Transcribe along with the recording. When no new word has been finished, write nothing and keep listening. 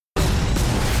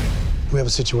We have a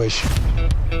situation.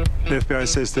 The FBI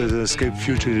says there's an escaped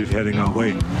fugitive heading our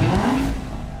way.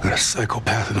 Got a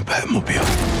psychopath in a Batmobile.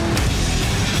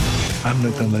 I'm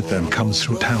not gonna let them come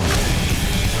through town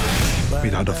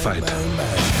without a fight.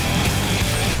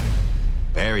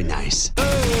 Very nice.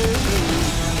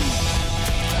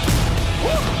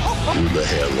 Who the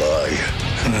hell are you?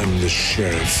 I'm the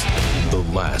sheriff. The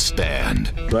Last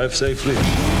Stand. Drive safely.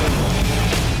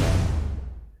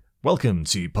 Welcome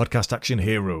to Podcast Action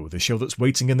Hero, the show that's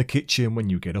waiting in the kitchen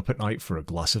when you get up at night for a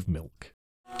glass of milk.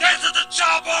 Get to the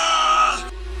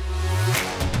chopper!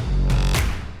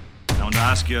 I want to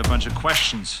ask you a bunch of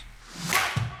questions.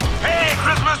 Hey,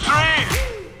 Christmas tree!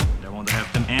 I want to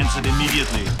have them answered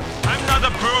immediately. I'm not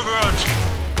a pervert!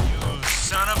 You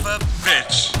son of a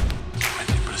bitch! My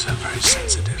nipples are very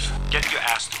sensitive. Get your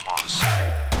ass to Mars.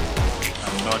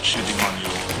 I'm not shitting on you.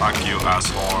 Fuck you,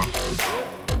 asshole.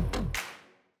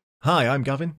 Hi, I'm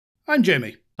Gavin. I'm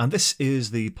Jamie. And this is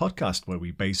the podcast where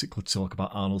we basically talk about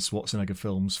Arnold Schwarzenegger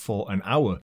films for an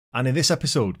hour. And in this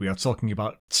episode, we are talking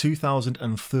about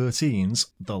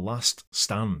 2013's The Last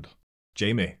Stand.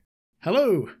 Jamie.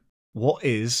 Hello. What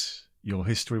is your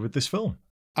history with this film?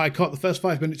 I caught the first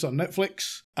 5 minutes on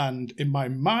Netflix, and in my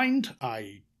mind,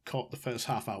 I caught the first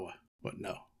half hour. But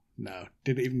no,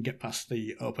 didn't even get past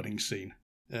the opening scene.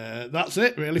 That's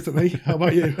it, really, for me. How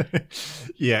about you?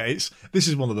 Yeah, this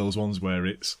is one of those ones where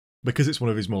because it's one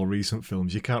of his more recent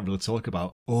films, you can't really talk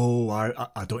about,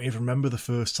 I don't even remember the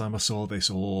first time I saw this,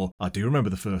 or I do remember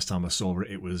the first time I saw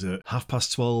it. It was at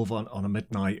 12:30 on a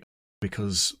midnight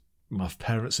because my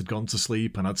parents had gone to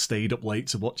sleep and I'd stayed up late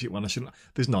to watch it when I shouldn't.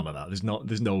 There's none of that.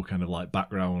 There's no kind of like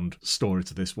background story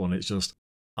to this one. It's just,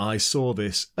 I saw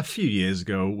this a few years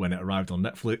ago when it arrived on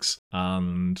Netflix,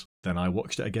 and then I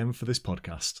watched it again for this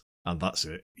podcast, and that's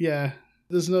it. Yeah,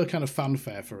 there's no kind of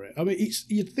fanfare for it. I mean,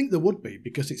 you'd think there would be,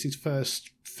 because it's his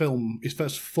first film, his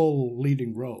first full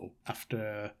leading role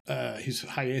after his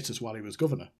hiatus while he was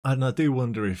governor. And I do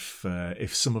wonder if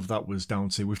some of that was down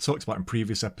to, we've talked about in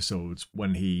previous episodes,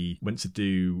 when he went to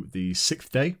do The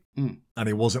Sixth Day, and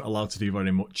he wasn't allowed to do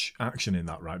very much action in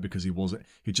that, right? Because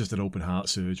he just had open heart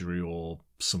surgery or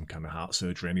some kind of heart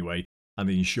surgery anyway, and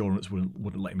the insurance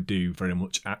wouldn't let him do very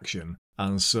much action.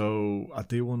 And so I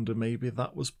do wonder, maybe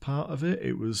that was part of it.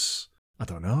 It was, I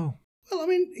don't know. Well, I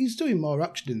mean, he's doing more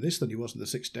action in this than he was in The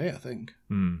Sixth Day, I think.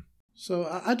 So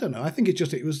I don't know. I think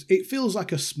it feels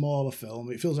like a smaller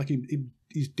film. It feels like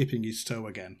he's dipping his toe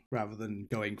again rather than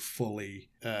going fully.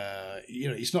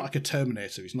 It's not like a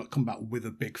Terminator. He's not come back with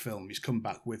a big film. He's come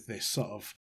back with this sort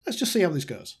of, let's just see how this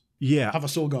goes. Yeah. Have I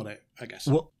still got it, I guess.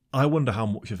 Well, I wonder how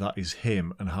much of that is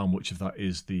him and how much of that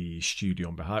is the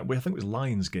studio behind. I think it was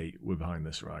Lionsgate were behind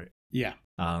this, right? Yeah.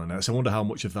 And so I wonder how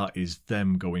much of that is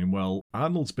them going, well,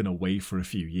 Arnold's been away for a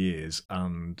few years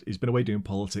and he's been away doing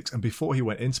politics. And before he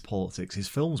went into politics, his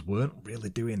films weren't really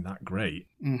doing that great.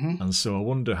 Mm-hmm. And so I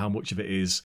wonder how much of it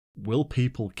is, will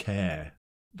people care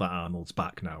that Arnold's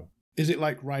back now? Is it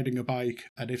like riding a bike?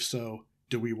 And if so,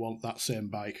 do we want that same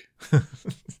bike?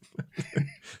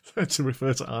 To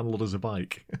refer to Arnold as a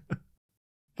bike.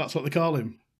 That's what they call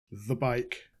him. The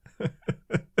bike.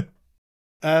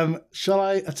 Shall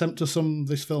I attempt to sum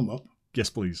this film up? Yes,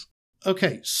 please.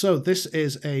 Okay, so this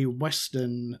is a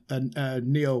western, a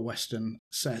neo-western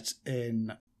set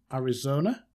in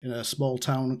Arizona, in a small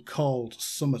town called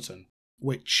Summerton,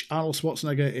 which Arnold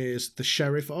Schwarzenegger is the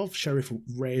sheriff of, Sheriff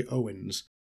Ray Owens.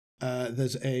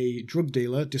 There's a drug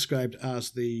dealer described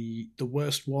as the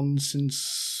worst one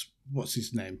since, what's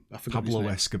his name? I forgot his name.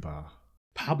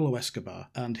 Pablo Escobar,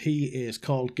 and he is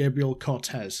called Gabriel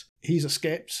Cortez. He's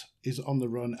escaped, he's on the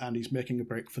run, and he's making a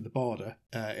break for the border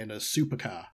in a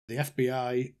supercar. The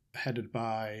FBI, headed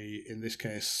by, in this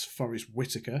case, Forrest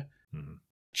Whitaker,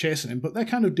 chasing him, but they're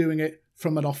kind of doing it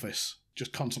from an office,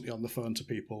 just constantly on the phone to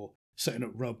people, setting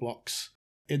up roadblocks.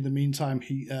 In the meantime,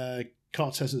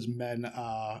 Cortez's men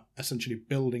are essentially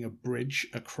building a bridge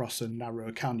across a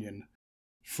narrow canyon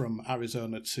from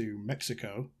Arizona to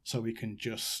Mexico so he can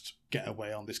just get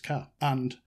away on this car.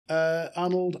 And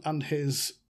Arnold and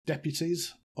his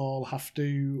deputies all have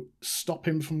to stop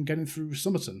him from getting through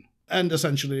Summerton. And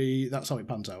essentially, that's how it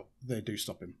pans out. They do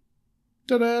stop him.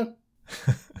 Ta-da!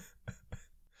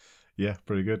 Yeah,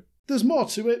 pretty good. There's more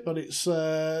to it, but it's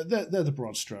they're the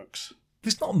broad strokes.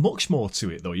 There's not much more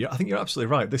to it, though. Yeah, I think you're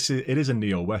absolutely right. It is a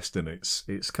neo-western.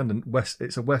 It's kind of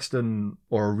It's a western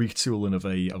or a retooling of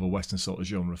a western sort of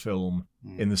genre film,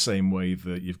 in the same way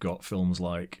that you've got films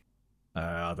like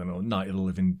Night of the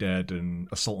Living Dead and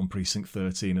Assault on Precinct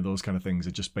 13, and those kind of things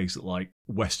are just basically like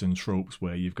western tropes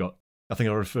where you've got I think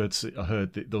I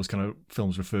heard that those kind of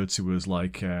films referred to as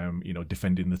like,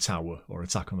 defending the tower or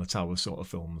attack on the tower sort of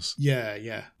films.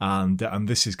 Yeah. And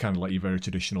this is kind of like your very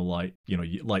traditional, like,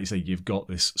 like you say, you've got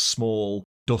this small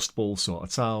Dust Bowl sort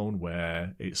of town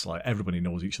where it's like everybody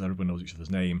knows each other, everyone knows each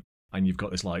other's name, and you've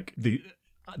got this like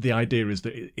the idea is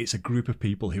that it's a group of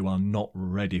people who are not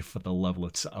ready for the level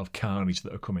of carnage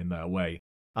that are coming their way.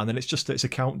 And then it's a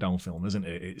countdown film, isn't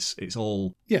it? It's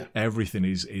all, everything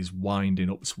is winding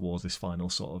up towards this final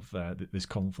sort of this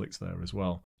conflict there as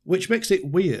well. Which makes it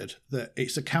weird that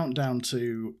it's a countdown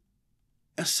to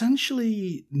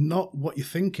essentially not what you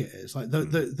think it is. Like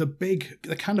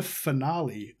the kind of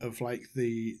finale of like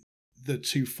the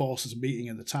two forces meeting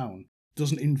in the town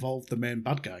doesn't involve the main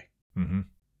bad guy. Mm-hmm.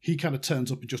 He kind of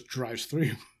turns up and just drives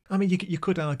through. I mean, you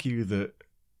could argue that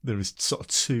there is sort of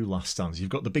two last stands. You've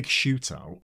got the big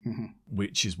shootout,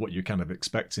 which is what you're kind of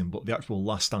expecting, but the actual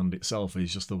last stand itself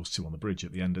is just those two on the bridge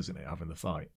at the end, isn't it, having the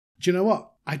fight? Do you know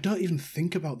what? I don't even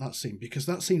think about that scene, because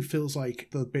that scene feels like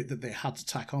the bit that they had to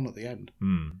tack on at the end.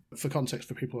 For context,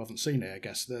 for people who haven't seen it, I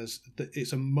guess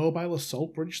it's a mobile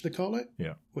assault bridge, they call it,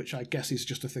 which I guess is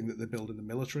just a thing that they build in the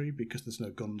military because there's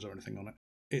no guns or anything on it.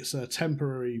 It's a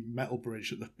temporary metal bridge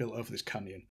that they've built over this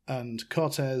canyon. And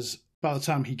Cortez, by the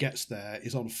time he gets there,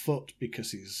 is on foot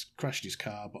because he's crashed his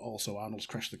car, but also Arnold's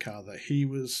crashed the car that he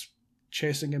was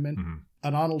chasing him in. Mm-hmm.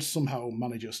 And Arnold somehow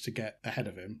manages to get ahead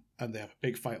of him, and they have a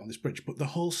big fight on this bridge. But the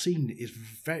whole scene is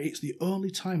it's the only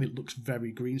time it looks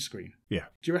very green screen. Yeah.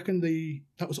 Do you reckon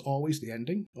that was always the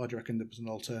ending? Or do you reckon there was an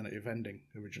alternative ending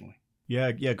originally?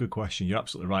 Yeah, good question. You're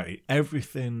absolutely right.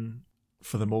 Everything,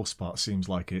 for the most part, seems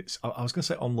like it's, I was going to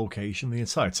say on location. The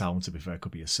entire town, to be fair,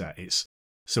 could be a set. It's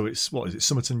what is it,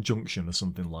 Somerton Junction or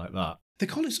something like that? They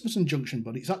call it Somerton Junction,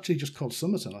 but it's actually just called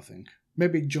Somerton, I think.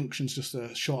 Maybe Junction's just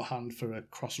a shorthand for a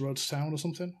crossroads town or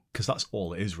something. Because that's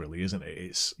all it is, really, isn't it?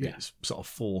 It's sort of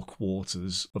 4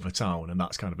 quarters of a town, and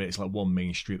that's kind of it. It's like one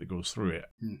main street that goes through it.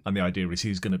 And the idea is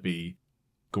he's going to be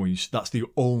going, that's the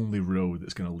only road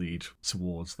that's going to lead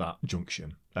towards that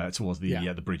junction, towards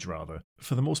the bridge, rather.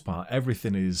 For the most part,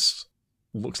 everything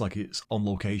looks like it's on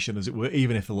location, as it were.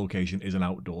 Even if the location is an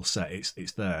outdoor set,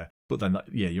 it's there. But then,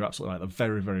 you're absolutely right. The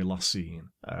very, very last scene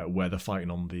where they're fighting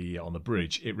on the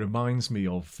bridge, it reminds me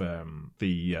of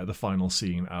the final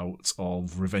scene out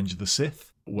of Revenge of the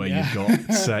Sith, where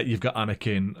you've got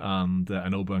Anakin and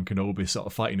Obi-Wan Kenobi sort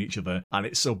of fighting each other, and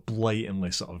it's so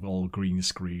blatantly sort of all green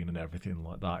screen and everything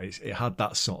like that. It had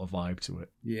that sort of vibe to it.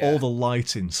 Yeah. All the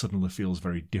lighting suddenly feels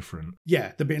very different.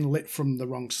 Yeah, they're being lit from the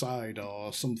wrong side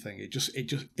or something. It just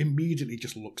immediately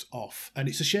just looks off, and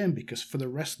it's a shame because for the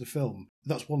rest of the film,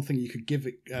 that's one thing you could give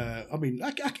it.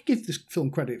 I could give this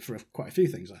film credit for quite a few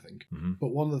things, I think. Mm-hmm. But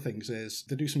one of the things is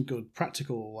they do some good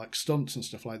practical like stunts and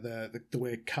stuff like the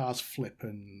way cars flip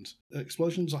and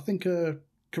explosions. I think,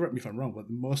 correct me if I'm wrong,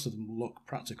 but most of them look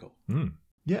practical.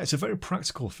 Yeah, it's a very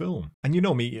practical film. And you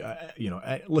know me,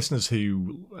 listeners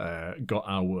who got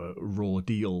our Raw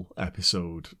Deal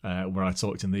episode where I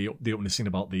talked in the opening scene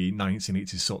about the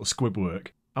 1980s sort of squib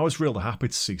work, I was really happy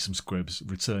to see some squibs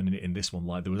returning it in this one.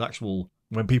 Like there was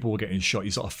when people were getting shot,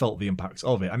 you sort of felt the impact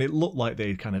of it. And it looked like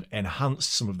they kind of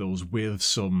enhanced some of those with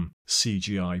some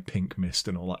CGI pink mist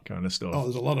and all that kind of stuff. Oh,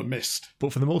 there's a lot of mist.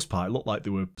 But for the most part, it looked like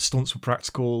stunts were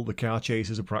practical, the car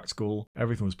chases are practical,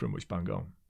 everything was pretty much bang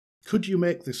on. Could you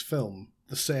make this film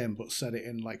the same but set it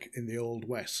in the Old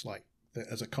West,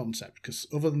 as a concept? Because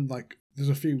other than there's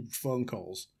a few phone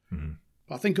calls. Mm-hmm.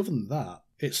 But I think other than that,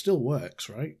 it still works,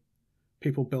 right?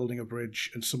 People building a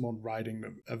bridge and someone riding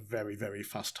a very, very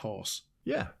fast horse.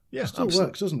 Yeah, it still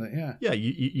works, doesn't it? Yeah. Yeah,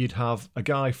 you'd have a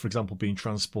guy, for example, being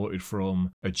transported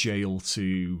from a jail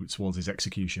towards his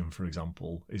execution, for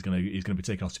example. He's gonna be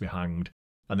taken off to be hanged,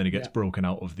 and then he gets broken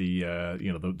out of the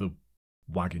the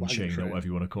wagon chain train, or whatever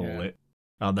you want to call it,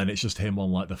 and then it's just him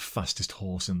on like the fastest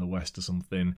horse in the West or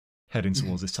something, heading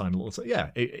towards this tiny little.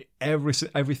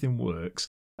 Everything works.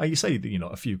 And you say that,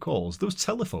 a few calls. There was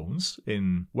telephones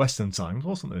in Western times,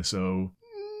 wasn't there? So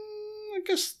I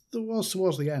guess there was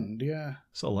towards the end, yeah.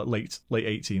 So like late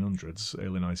 1800s,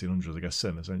 early 1900s, I guess,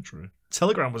 same century.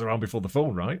 Telegram was around before the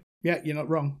phone, right? Yeah, you're not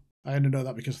wrong. I only know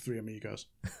that because of Three Amigos.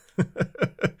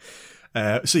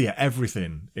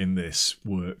 Everything in this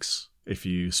works. If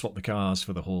you swap the cars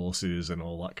for the horses and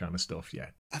all that kind of stuff, yeah.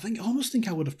 I almost think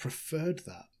I would have preferred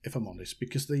that, if I'm honest,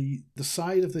 because the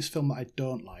side of this film that I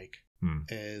don't like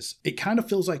is it kind of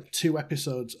feels like 2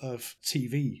 episodes of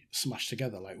TV smashed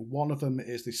together. Like, one of them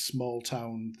is this small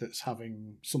town that's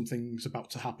having something's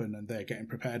about to happen and they're getting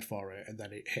prepared for it, and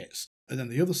then it hits. And then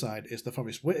the other side is the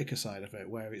Forrest Whitaker side of it,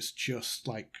 where it's just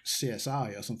like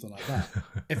CSI or something like that.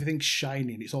 Everything's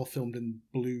shiny and it's all filmed in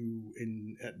blue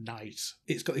at night.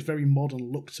 It's got this very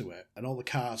modern look to it, and all the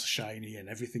cars are shiny and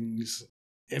everything.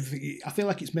 I feel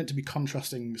like it's meant to be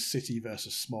contrasting city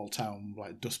versus small town,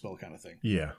 like Dust Bowl kind of thing.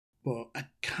 Yeah. But I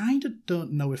kind of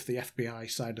don't know if the FBI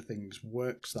side of things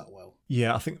works that well.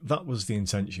 Yeah, I think that was the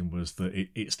intention, was that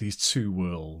it's these 2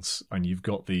 worlds, and you've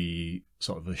got the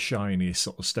sort of the shiny,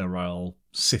 sort of sterile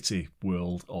city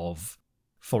world of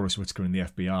Forrest Whitaker and the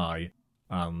FBI,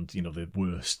 and, you know, the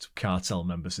worst cartel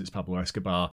member since Pablo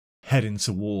Escobar, heading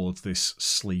towards this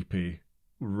sleepy,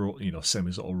 you know,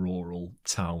 semi sort of rural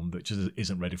town that just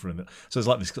isn't ready for him. So it's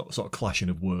like this sort of clashing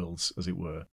of worlds, as it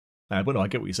were. But no, I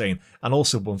get what you're saying. And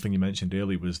also, one thing you mentioned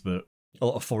earlier was that a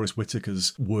lot of Forrest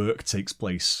Whitaker's work takes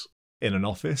place in an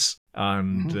office,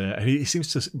 and he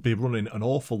seems to be running an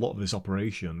awful lot of this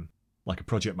operation like a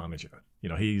project manager. You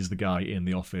know, he's the guy in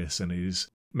the office and he's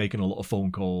making a lot of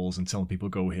phone calls and telling people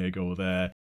go here, go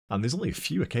there. And there's only a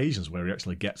few occasions where he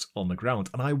actually gets on the ground.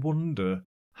 And I wonder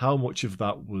how much of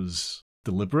that was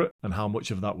deliberate and how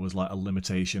much of that was like a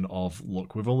limitation of,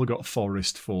 look, we've only got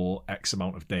Forrest for X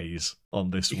amount of days on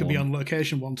this one. He can be on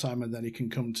location one time and then he can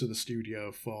come to the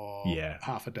studio for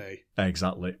half a day.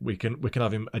 Exactly. We can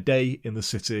have him a day in the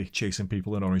city chasing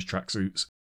people in orange tracksuits.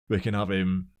 We can have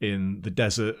him in the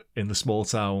desert in the small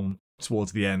town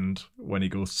towards the end when he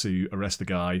goes to arrest the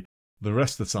guy. The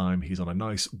rest of the time he's on a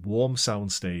nice warm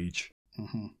sound stage,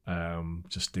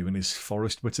 just doing his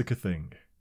Forrest Whitaker thing.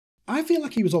 I feel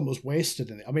like he was almost wasted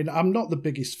in it. I mean, I'm not the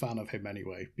biggest fan of him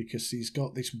anyway, because he's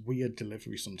got this weird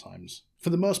delivery sometimes. For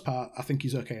the most part, I think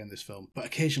he's okay in this film, but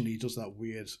occasionally he does that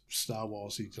weird Star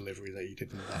Wars-y delivery that he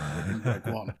did in Rogue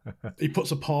One. He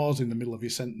puts a pause in the middle of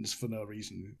his sentence for no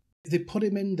reason. They put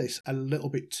him in this a little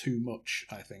bit too much,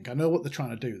 I think. I know what they're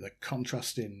trying to do. They're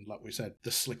contrasting, like we said,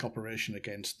 the slick operation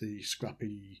against the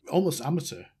scrappy, almost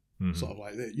amateur, sort of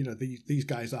like, you know, these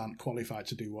guys aren't qualified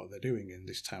to do what they're doing in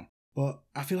this town. But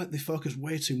I feel like they focus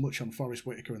way too much on Forrest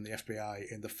Whitaker and the FBI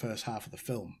in the first half of the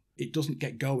film. It doesn't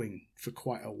get going for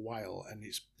quite a while, and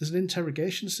there's an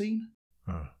interrogation scene.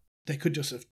 They could just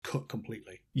have cut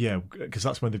completely. Yeah, because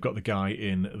that's when they've got the guy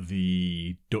in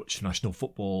the Dutch national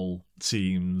football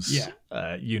team's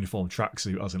uniform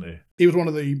tracksuit, hasn't he? He was one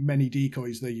of the many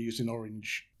decoys they used in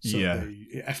Orange, so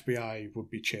the FBI would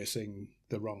be chasing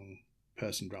the wrong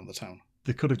person around the town.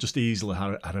 They could have just easily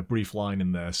had a brief line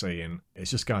in there saying,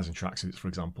 it's just guys in tracksuits, for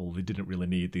example. They didn't really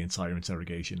need the entire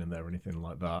interrogation in there or anything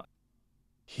like that.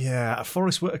 Yeah,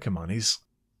 Forrest Whitaker, man, his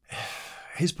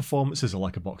performances are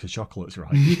like a box of chocolates,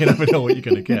 right? You never know what you're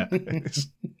going to get.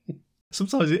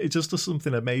 Sometimes it just does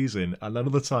something amazing, and then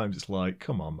other times it's like,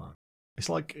 come on, man. It's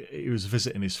like he was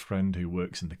visiting his friend who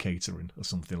works in the catering or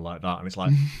something like that, and it's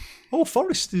like, oh,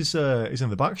 Forrest is in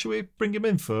the back. Shall we bring him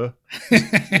in for?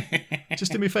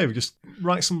 Just do me a favour, just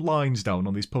write some lines down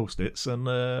on these post-its, and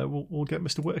we'll get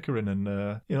Mr. Whitaker in,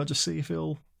 and just see if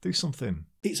he'll do something.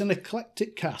 It's an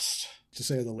eclectic cast, to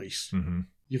say the least.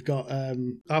 You've got,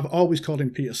 I've always called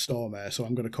him Peter Stormare, so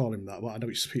I'm going to call him that, but I know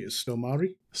it's Peter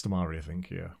Stormare. Stormare, I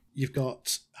think, yeah. You've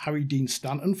got Harry Dean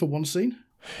Stanton for one scene.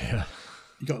 Yeah.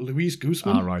 You got Louise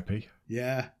Guzman. R.I.P.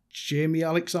 Yeah. Jamie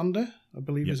Alexander, I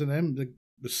believe is her name.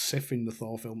 The Sif in the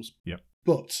Thor films. Yep.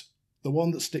 But the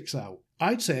one that sticks out,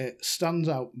 I'd say stands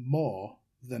out more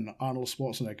than Arnold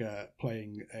Schwarzenegger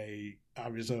playing a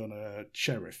Arizona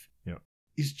sheriff. Yep.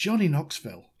 Is Johnny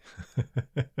Knoxville,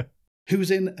 who's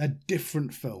in a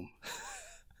different film.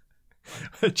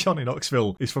 Johnny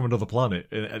Knoxville is from another planet.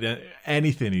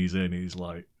 Anything he's in, he's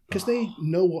like... Because they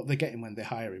know what they're getting when they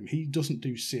hire him. He doesn't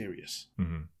do serious.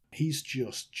 He's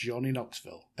just Johnny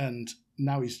Knoxville. And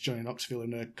now he's Johnny Knoxville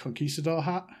in a conquistador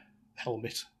hat.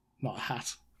 Helmet, not a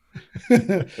hat.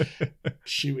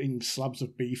 Shooting slabs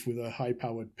of beef with a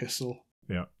high-powered pistol.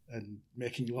 Yeah. And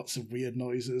making lots of weird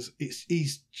noises.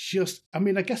 He's just... I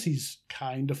mean, I guess he's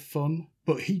kind of fun,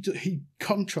 but he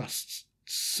contrasts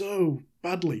so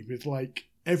badly with, like,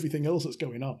 everything else that's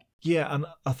going on. Yeah, and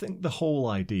I think the whole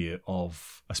idea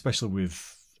of, especially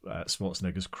with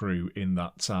Schwarzenegger's crew in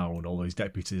that town, all those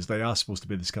deputies, they are supposed to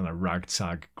be this kind of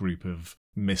ragtag group of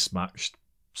mismatched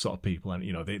sort of people, and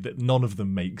none of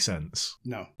them make sense.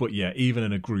 No. But yeah, even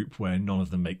in a group where none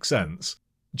of them make sense,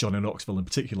 Johnny Knoxville in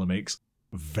particular makes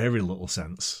very little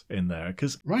sense in there.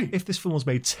 Because if this film was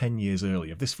made 10 years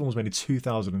earlier, if this film was made in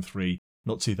 2003,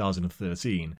 not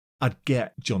 2013... I'd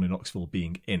get Johnny Knoxville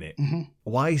being in it.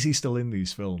 Why is he still in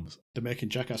these films? They're making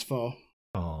Jackass 4.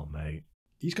 Oh, mate.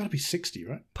 He's got to be 60,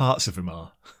 right? Parts of him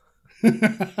are.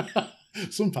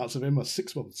 Some parts of him are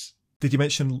 6 months. Did you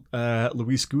mention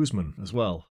Luis Guzman as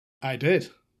well? I did.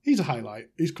 He's a highlight.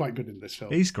 He's quite good in this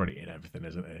film. He's great in everything,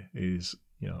 isn't he? He's,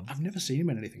 I've never seen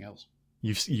him in anything else.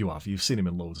 You've seen him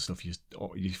in loads of stuff.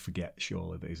 You forget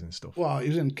surely that he's in stuff. Well, he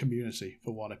was in Community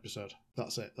for 1 episode.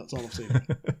 That's it. That's all I've seen him.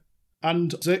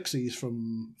 And Xerxes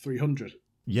from 300.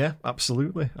 Yeah,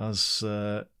 absolutely. As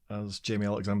Jamie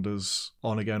Alexander's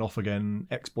on again, off again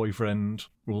ex-boyfriend.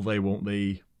 Will they? Won't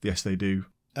they? Yes, they do.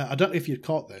 I don't know if you'd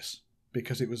caught this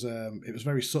because it was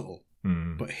very subtle.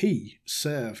 But he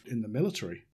served in the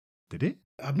military. Did he?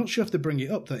 I'm not sure if they bring it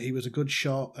up that he was a good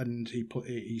shot and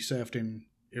he served in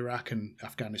Iraq and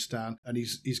Afghanistan, and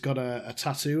he's got a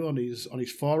tattoo on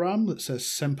his forearm that says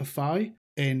Semper Fi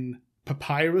in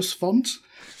papyrus font.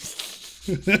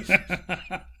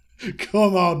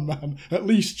 Come on, man! At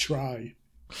least try.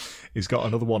 He's got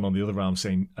another one on the other arm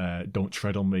saying "Don't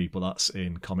tread on me," but that's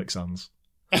in Comic Sans.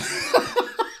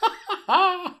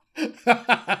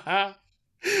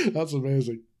 That's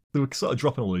amazing. They were sort of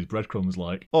dropping all these breadcrumbs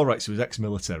like, all right, so he's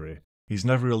ex-military. He's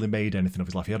never really made anything of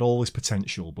his life. He had all this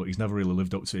potential, but he's never really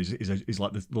lived up to it. He's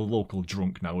like the local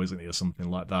drunk now, isn't he, or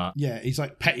something like that? Yeah, he's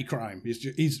like petty crime.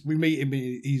 We meet him,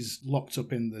 he's locked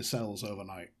up in the cells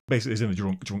overnight. Basically, he's in a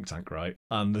drunk tank, right?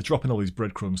 And they're dropping all these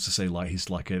breadcrumbs to say, like, he's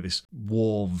like this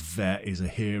war vet, he's a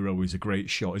hero, he's a great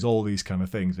shot, he's all these kind of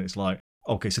things. And it's like,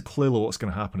 okay, so clearly what's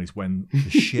going to happen is when the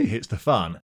shit hits the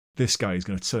fan, this guy is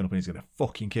going to turn up and he's going to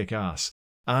fucking kick ass.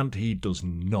 And he does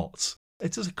not.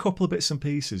 It does a couple of bits and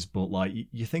pieces, but like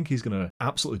you think he's going to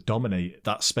absolutely dominate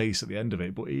that space at the end of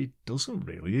it, but he doesn't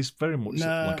really. He's very much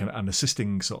like an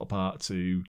assisting sort of part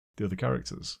to the other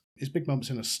characters. His big moments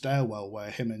in a stairwell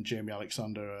where him and Jamie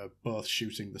Alexander are both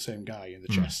shooting the same guy in the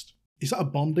chest. Is that a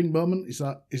bonding moment? Is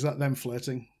that them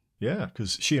flirting? Yeah,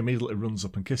 because she immediately runs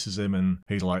up and kisses him, and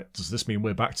he's like, "Does this mean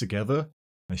we're back together?"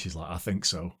 And she's like, "I think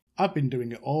so." I've been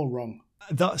doing it all wrong.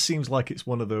 That seems like it's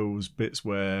one of those bits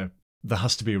where there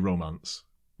has to be a romance,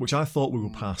 which I thought we were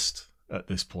past at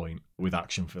this point with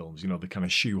action films. The kind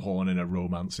of shoehorn in a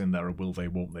romance in there, a will they,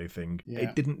 won't they thing. Yeah.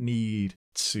 It didn't need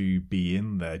to be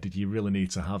in there. Did you really need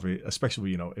to have it?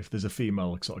 Especially, if there's a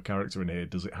female sort of character in here,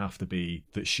 does it have to be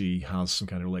that she has some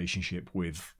kind of relationship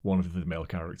with one of the male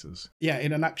characters? Yeah,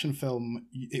 in an action film,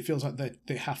 it feels like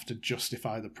they have to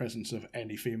justify the presence of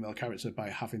any female character by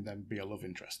having them be a love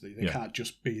interest. They can't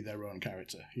just be their own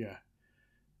character. Yeah.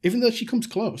 Even though she comes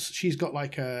close, she's got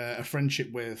like a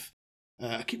friendship with,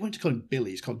 I keep wanting to call him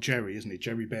Billy, he's called Jerry, isn't he?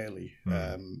 Jerry Bailey,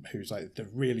 who's like the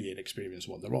really inexperienced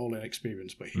one. They're all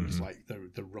inexperienced, but he's like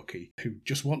the rookie who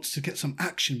just wants to get some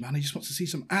action, man. He just wants to see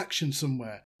some action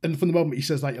somewhere. And from the moment he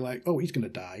says that, you're like, oh, he's going to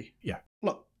die. Yeah.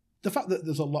 Look, the fact that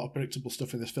there's a lot of predictable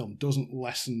stuff in this film doesn't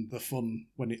lessen the fun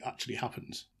when it actually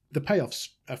happens. The payoffs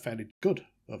are fairly good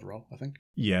overall, I think.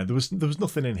 Yeah, there was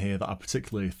nothing in here that I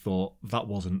particularly thought that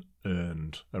wasn't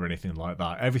earned or anything like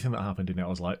that. Everything that happened in it, I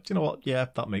was like, do you know what? Yeah,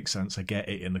 that makes sense. I get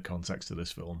it in the context of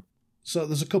this film. So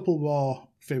there's a couple more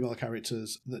female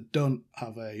characters that don't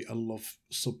have a love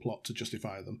subplot to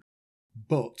justify them.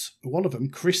 But one of them,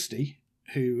 Christy,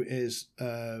 who is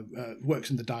works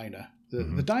in the diner.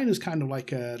 The diner's kind of like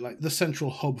the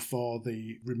central hub for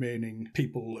the remaining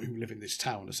people who live in this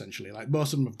town, essentially. Like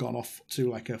most of them have gone off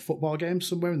to like a football game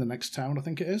somewhere in the next town, I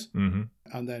think it is. Mm-hmm.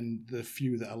 And then the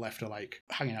few that are left are like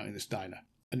hanging out in this diner.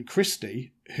 And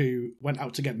Christy, who went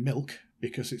out to get milk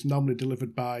because it's normally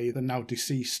delivered by the now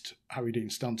deceased Harry Dean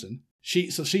Stanton,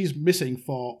 she's missing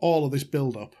for all of this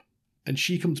build-up. And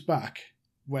she comes back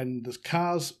when there's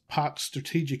cars parked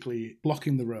strategically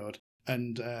blocking the road.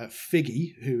 And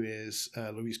Figgy, who is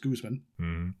Luis Guzman,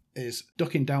 is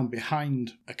ducking down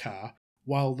behind a car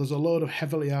while there's a load of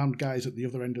heavily armed guys at the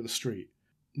other end of the street.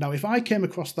 Now, if I came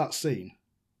across that scene,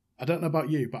 I don't know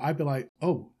about you, but I'd be like,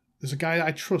 oh, there's a guy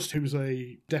I trust who's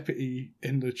a deputy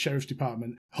in the sheriff's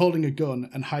department holding a gun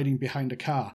and hiding behind a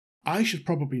car. I should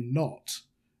probably not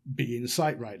be in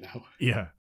sight right now. Yeah.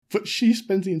 But she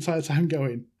spends the entire time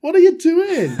going, what are you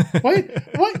doing?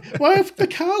 Why have the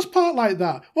cars parked like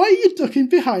that? Why are you ducking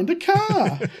behind a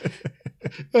car?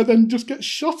 And then just gets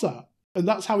shot at. And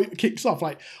that's how it kicks off.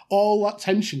 Like, all that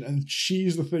tension, and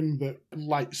she's the thing that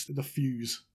lights the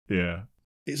fuse. Yeah.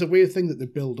 It's a weird thing that they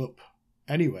build up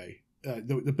anyway.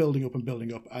 They're building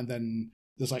up, and then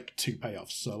there's like two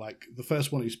payoffs. So, like, the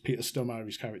first one is Peter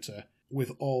Stormare's character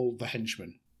with all the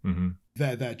henchmen. Mm-hmm.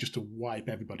 They're there just to wipe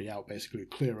everybody out, basically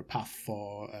clear a path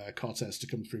for Cortez to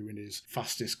come through in his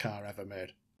fastest car ever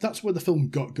made. That's where the film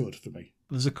got good for me.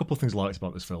 There's a couple of things I liked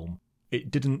about this film. it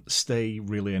didn't stay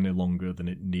really any longer than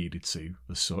it needed to,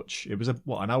 as such. It was, an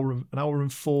hour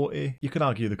and 40. You could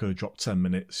argue they could have dropped 10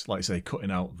 minutes, like say, cutting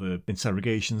out the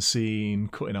interrogation scene,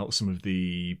 cutting out some of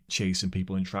the chasing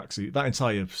people in tracksuit. That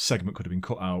entire segment could have been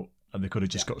cut out, and they could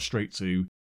have just got straight to,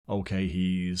 okay,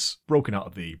 he's broken out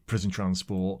of the prison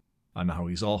transport, and now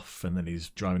he's off, and then he's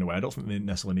driving away. I don't think they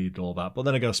necessarily needed all that. But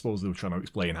then again, I suppose they were trying to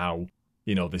explain how,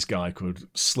 this guy could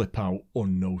slip out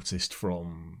unnoticed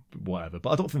from whatever. But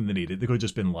I don't think they needed it. They could have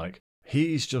just been like,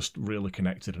 he's just really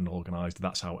connected and organised.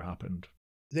 That's how it happened.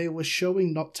 They were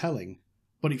showing, not telling,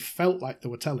 but it felt like they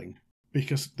were telling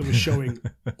because they were showing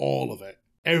all of it.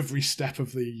 Every step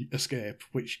of the escape,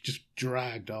 which just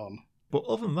dragged on. But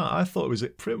other than that, I thought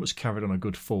it pretty much carried on a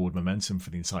good forward momentum for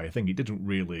the entire thing. It didn't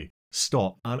really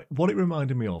stop. And what it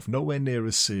reminded me of, nowhere near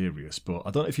as serious, but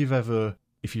I don't know if you've ever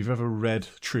read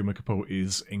Truman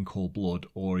Capote's In Cold Blood,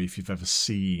 or if you've ever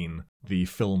seen the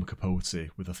film Capote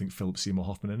with, I think, Philip Seymour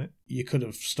Hoffman in it. You could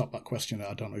have stopped that question.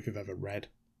 I don't know if you've ever read.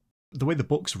 The way the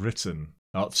book's written,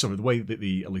 the way that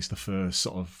at least the first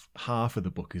sort of half of the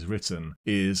book is written,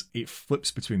 is it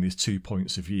flips between these 2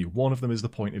 points of view. One of them is the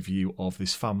point of view of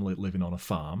this family living on a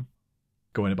farm,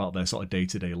 going about their sort of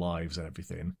day-to-day lives and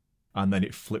everything. And then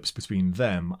it flips between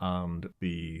them and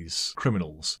these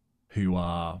criminals who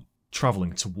are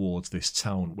travelling towards this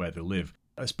town where they live.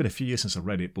 It's been a few years since I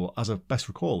read it, but as I best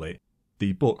recall it,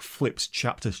 the book flips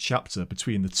chapter to chapter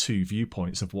between the two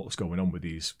viewpoints of what's going on with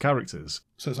these characters.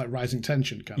 So it's like rising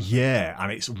tension kind of thing. Yeah,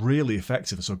 and it's really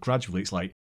effective. So gradually it's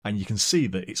like, and you can see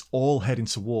that it's all heading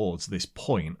towards this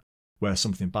point where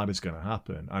something bad is going to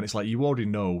happen. And it's like, you already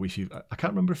know I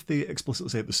can't remember if they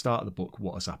explicitly say at the start of the book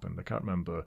what has happened. I can't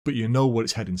remember. But you know what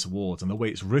it's heading towards. And the way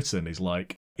it's written is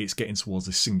like, it's getting towards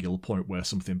this singular point where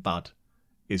something bad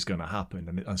is going to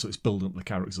happen. And so it's building up the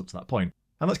characters up to that point.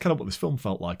 And that's kind of what this film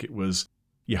felt like. It was,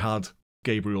 you had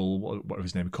Gabriel, what was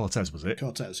his name? Cortez, was it?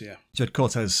 Cortez, yeah. So you had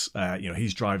Cortez,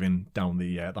 he's driving down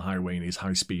the highway in his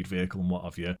high-speed vehicle and what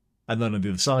have you. And then on the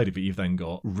other side of it, you've then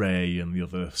got Ray and the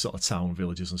other sort of town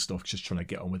villages and stuff just trying to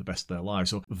get on with the best of their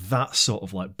lives. So that sort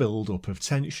of like build-up of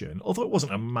tension, although it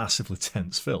wasn't a massively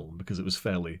tense film because it was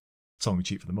fairly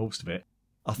tongue-in-cheek for the most of it,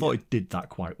 I thought it did that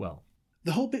quite well.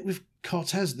 The whole bit with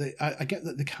Cortez, I get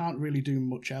that they can't really do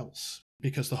much else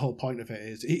because the whole point of it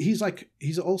is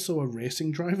he's also a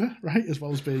racing driver, right? As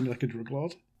well as being like a drug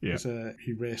lord. Yeah.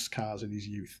 He raced cars in his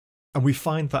youth. And we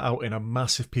find that out in a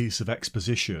massive piece of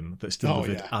exposition that's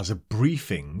delivered as a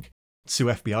briefing to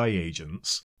FBI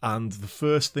agents. And the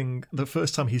first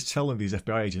time he's telling these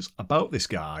FBI agents about this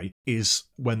guy is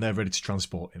when they're ready to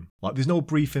transport him. Like, there's no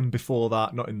briefing before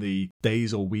that, not in the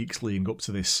days or weeks leading up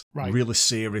to this really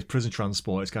serious prison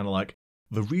transport. It's kind of like,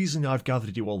 the reason I've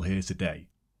gathered you all here today.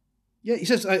 Yeah, he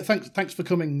says, thanks for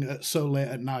coming so late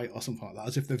at night or something like that,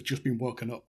 as if they've just been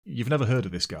woken up. You've never heard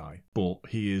of this guy, but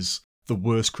he is the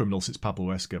worst criminal since Pablo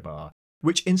Escobar.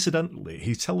 Which, incidentally,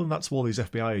 he's telling that to all these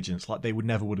FBI agents like they would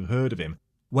have heard of him.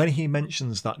 When he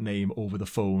mentions that name over the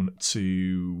phone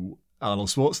to Arnold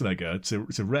Schwarzenegger,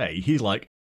 to Ray, he like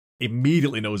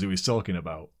immediately knows who he's talking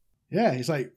about. Yeah, he's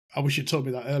like, I wish you'd told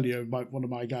me that earlier, one of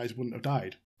my guys wouldn't have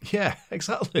died. Yeah,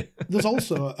 exactly. There's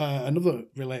also another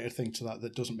related thing to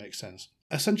that doesn't make sense.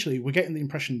 Essentially, we're getting the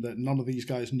impression that none of these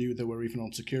guys knew they were even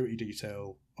on security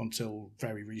detail until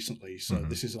very recently. So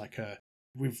this is like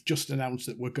we've just announced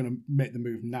that we're going to make the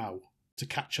move now to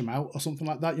catch them out or something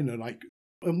like that. Like,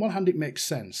 on one hand, it makes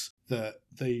sense that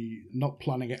they not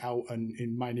planning it out and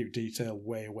in minute detail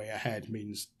way ahead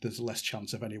means there's less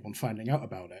chance of anyone finding out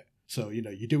about it. So,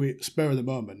 you do it spur of the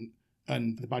moment,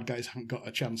 and the bad guys haven't got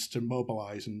a chance to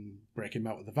mobilise and break him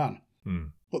out of the van.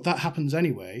 But that happens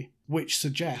anyway, which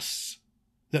suggests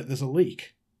that there's a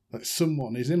leak, that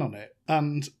someone is in on it.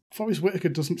 And Forrest Whitaker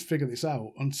doesn't figure this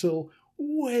out until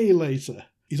way later.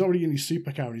 He's already in his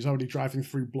supercar and he's already driving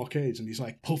through blockades and he's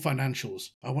like, pull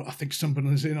financials. I think someone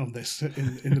is in on this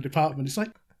in the department. It's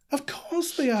like, of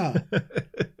course they are.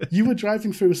 You were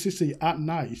driving through a city at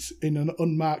night in an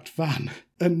unmarked van,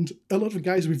 and a lot of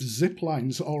guys with zip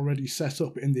lines already set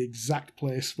up in the exact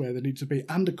place where they need to be,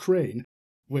 and a crane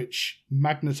which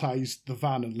magnetised the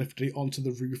van and lifted it onto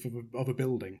the roof of a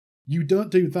building. You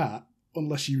don't do that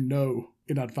unless you know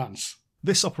in advance.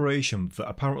 This operation that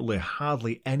apparently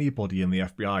hardly anybody in the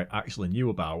FBI actually knew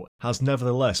about has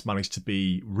nevertheless managed to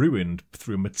be ruined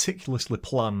through a meticulously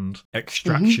planned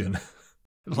extraction.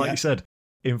 You said,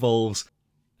 involves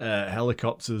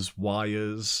helicopters,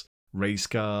 wires, race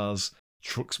cars,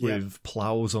 trucks with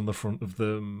plows on the front of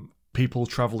them, people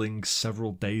travelling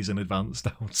several days in advance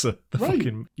down to the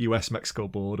fucking US-Mexico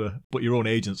border. But your own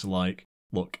agents are like,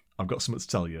 look, I've got something to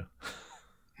tell you.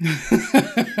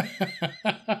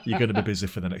 You're going to be busy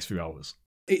for the next few hours.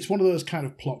 It's one of those kind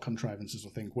of plot contrivances, I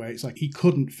think, where it's like he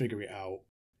couldn't figure it out.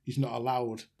 He's not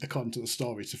allowed, according to the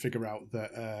story, to figure out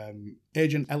that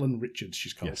Agent Ellen Richards,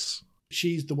 she's called. Yes.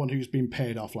 She's the one who's been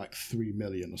paid off like $3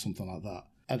 million or something like that.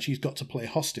 And she's got to play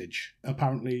hostage.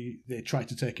 Apparently, they tried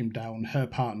to take him down. Her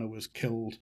partner was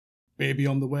killed. Baby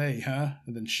on the way, huh?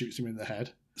 And then shoots him in the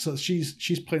head. So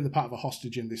she's playing the part of a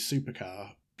hostage in this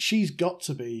supercar. She's got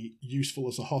to be useful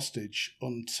as a hostage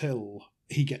until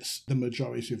he gets the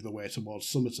majority of the way towards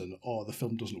Somerton, or the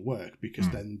film doesn't work, because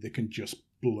then they can just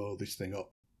blow this thing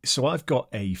up. So I've got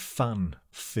a fan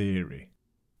theory.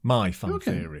 My fan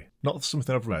theory. Not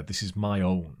something I've read. This is my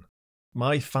own.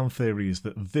 My fan theory is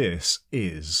that this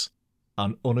is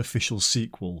an unofficial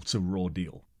sequel to Raw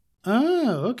Deal.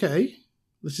 Oh, okay.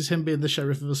 This is him being the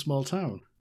sheriff of a small town.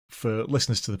 For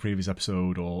listeners to the previous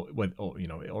episode, or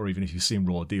even if you've seen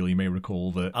Raw Deal, you may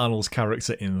recall that Arnold's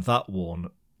character in that one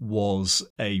was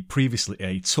previously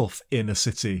a tough inner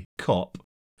city cop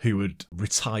who had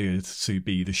retired to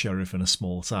be the sheriff in a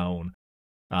small town,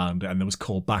 and then was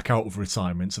called back out of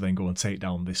retirement to then go and take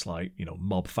down this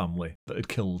mob family that had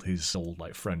killed his old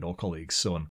friend or colleague's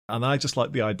son. And I just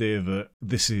like the idea that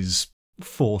this is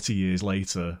 40 years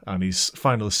later, and he's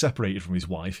finally separated from his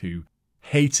wife, who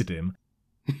hated him,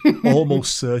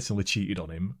 almost certainly cheated on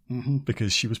him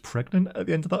because she was pregnant at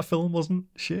the end of that film, wasn't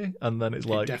she? And then it's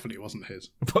like, it definitely wasn't his.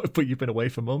 But you've been away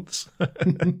for months.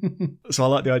 So I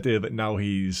like the idea that now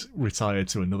he's retired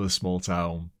to another small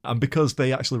town, and because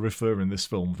they actually refer in this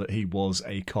film that he was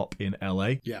a cop in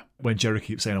LA. Yeah. When Jerry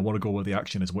keeps saying, "I want to go where the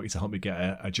action is, I want you to help me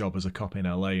get a job as a cop in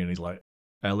LA," and he's like,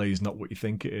 "LA is not what you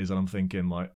think it is," and I'm thinking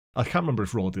like, I can't remember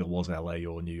if Raw Deal was LA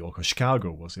or New York or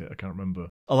Chicago, was it? I can't remember.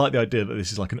 I like the idea that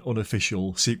this is like an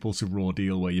unofficial sequel to Raw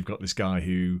Deal, where you've got this guy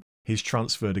who he's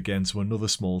transferred again to another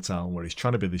small town where he's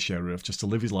trying to be the sheriff, just to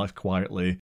live his life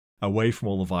quietly, away from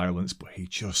all the violence, but he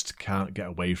just can't get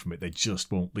away from it. They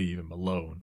just won't leave him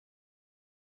alone.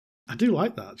 I do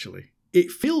like that, actually.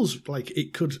 It feels like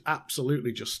it could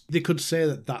absolutely they could say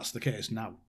that that's the case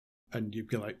now. And you'd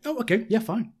be like, oh, okay, yeah,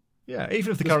 fine. Yeah,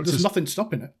 even if the there's nothing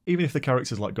stopping it. Even if the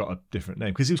character's got a different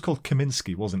name, because he was called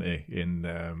Kaminsky, wasn't he? In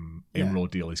Raw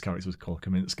Deal, his character was called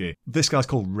Kaminsky. This guy's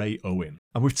called Ray Owen,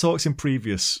 and we've talked in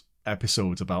previous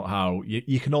episodes about how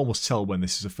you can almost tell when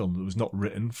this is a film that was not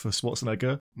written for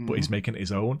Schwarzenegger, but he's making it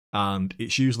his own, and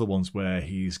it's usually the ones where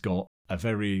he's got a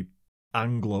very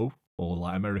Anglo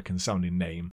or American sounding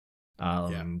name.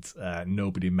 And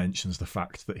nobody mentions the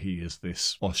fact that he is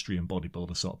this Austrian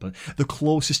bodybuilder sort. But the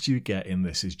closest you get in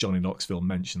this is Johnny Knoxville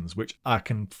mentions, which I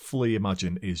can fully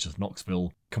imagine is just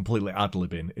Knoxville completely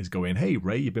ad-libbing, is going, "Hey,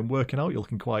 Ray, you've been working out, you're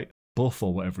looking quite buff,"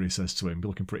 or whatever he says to him, "You're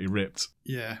looking pretty ripped."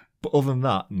 Yeah. But other than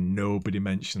that, nobody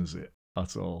mentions it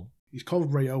at all. He's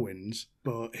called Ray Owens,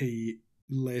 but he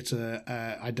later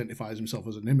identifies himself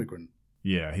as an immigrant.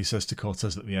 Yeah, he says to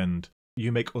Cortez at the end,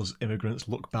 "You make us immigrants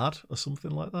look bad," or something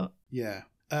like that. Yeah.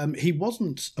 He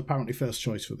wasn't apparently first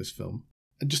choice for this film.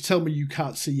 And just tell me you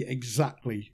can't see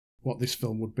exactly what this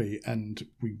film would be, and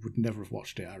we would never have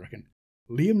watched it, I reckon.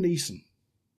 Liam Neeson.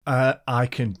 I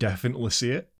can definitely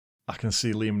see it. I can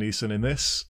see Liam Neeson in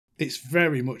this. It's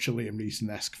very much a Liam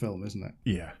Neeson-esque film, isn't it?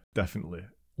 Yeah, definitely.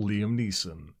 Liam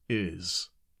Neeson is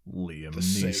Liam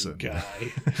Neeson. Same guy.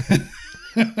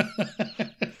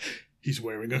 He's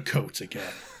wearing a coat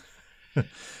again.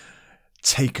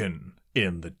 Taken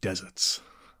in the deserts.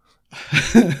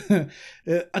 I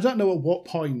don't know at what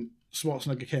point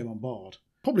Schwarzenegger came on board.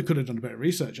 Probably could have done a bit of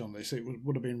research on this. It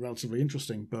would have been relatively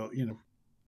interesting, but,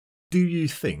 Do you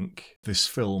think this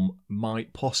film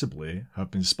might possibly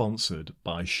have been sponsored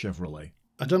by Chevrolet?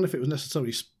 I don't know if it was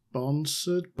necessarily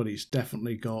sponsored, but he's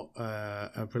definitely got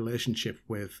a relationship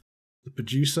with the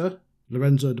producer,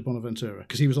 Lorenzo de Bonaventura,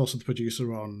 because he was also the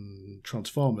producer on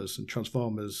Transformers, and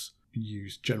Transformers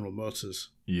used General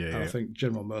Motors. Yeah. And I think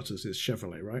General Motors is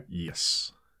Chevrolet, right?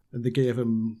 Yes. And they gave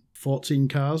him 14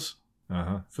 cars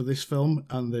for this film,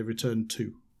 and they returned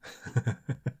 2.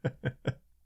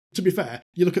 To be fair,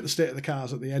 you look at the state of the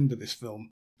cars at the end of this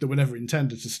film, they were never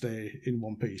intended to stay in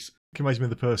one piece. Can you imagine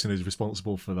the person who's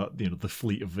responsible for that, the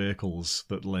fleet of vehicles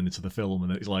that lend into the film,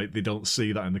 and it's like they don't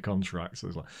see that in the contract. So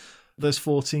it's like, there's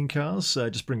 14 cars,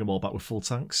 just bring them all back with full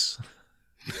tanks.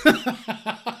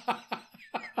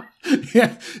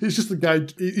 Yeah, it's just the guy,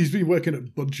 he's been working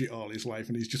at budget all his life,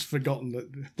 and he's just forgotten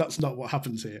that that's not what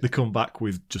happens here. They come back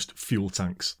with just fuel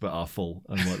tanks that are full,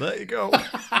 and I'm like, there you go.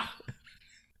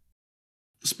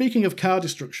 Speaking of car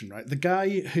destruction, right, the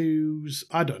guy who's,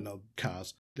 I don't know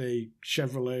cars, the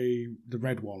Chevrolet, the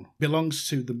red one, belongs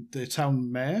to the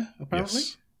town mayor, apparently,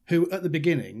 Yes. who at the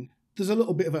beginning, there's a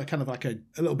little bit of a kind of like a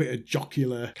little bit of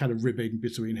jocular kind of ribbing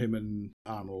between him and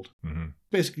Arnold. Mm-hmm.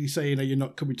 Basically saying, you're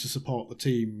not coming to support the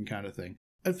team kind of thing.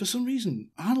 And for some reason,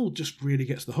 Arnold just really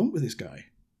gets the hump with this guy.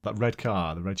 That red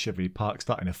car, the red Chevy, he parks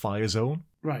that in a fire zone.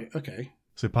 Right, okay.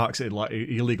 So he parks it, like,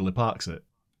 he illegally parks it,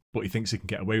 but he thinks he can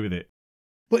get away with it.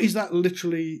 But is that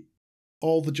literally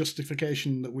all the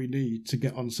justification that we need to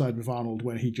get on side with Arnold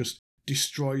when he just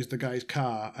destroys the guy's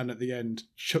car and at the end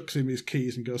chucks him his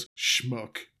keys and goes,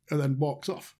 schmuck, and then walks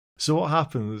off? So what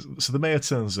happens, so the mayor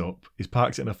turns up, he's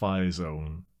parked it in a fire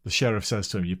zone. The sheriff says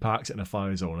to him, you parked it in a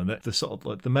fire zone. And the sort of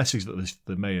like the message that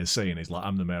the mayor's saying is like,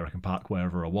 I'm the mayor, I can park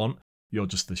wherever I want. You're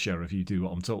just the sheriff, you do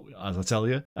what I'm told, as I tell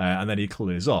you. And then he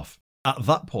clears off. At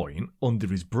that point, under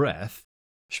his breath,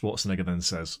 Schwarzenegger then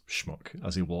says, schmuck,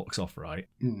 as he walks off, right?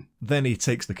 Mm. Then he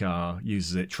takes the car,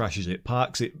 uses it, trashes it,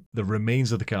 parks it, the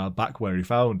remains of the car back where he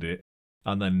found it.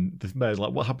 And then the mayor's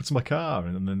like, what happened to my car?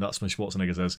 And then that's when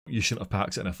Schwarzenegger says, you shouldn't have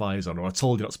parked it in a fire zone, or I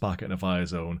told you not to park it in a fire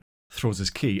zone. Throws his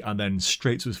key, and then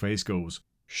straight to his face goes,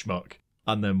 schmuck,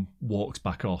 and then walks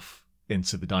back off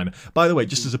into the diner. By the way,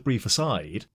 just as a brief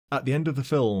aside, at the end of the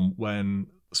film, when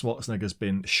Schwarzenegger's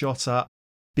been shot at,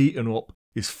 beaten up,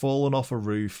 he's fallen off a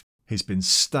roof, he's been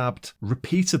stabbed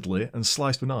repeatedly and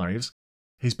sliced with knives,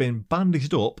 he's been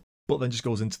bandaged up, but then just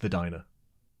goes into the diner.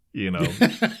 You know,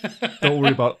 don't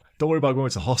worry about going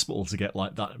to hospital to get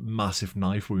like that massive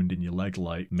knife wound in your leg,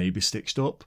 like maybe stitched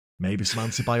up, maybe some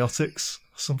antibiotics,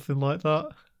 something like that.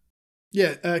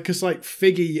 Yeah, because like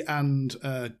Figgy and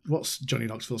what's Johnny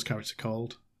Knoxville's character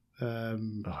called?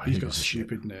 He's got a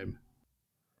stupid name.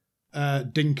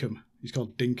 Dinkum. He's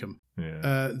called Dinkum.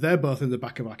 Yeah. They're both in the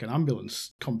back of like an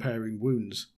ambulance comparing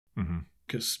wounds. Mm-hmm.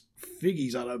 Because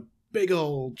Figgy's had a big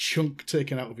old chunk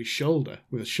taken out of his shoulder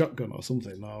with a shotgun or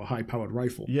something, or a high-powered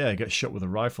rifle. Yeah, he gets shot with a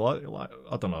rifle.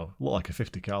 I don't know, look like a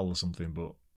 50 cal or something,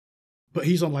 But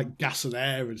he's on like gas and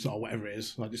air or whatever it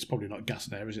is. Like, it's probably not gas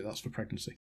and air, is it? That's for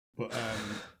pregnancy. But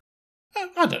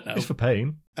I don't know. It's for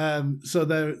pain. So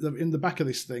they're in the back of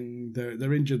this thing.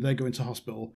 They're injured. They go into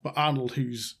hospital. But Arnold,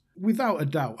 who's without a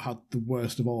doubt had the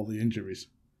worst of all the injuries,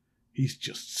 he's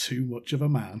just too much of a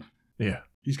man. Yeah.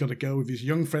 He's got to go with his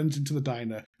young friends into the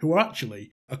diner, who are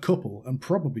actually a couple and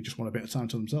probably just want a bit of time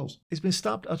to themselves. He's been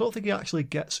stabbed. I don't think he actually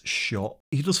gets shot.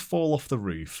 He does fall off the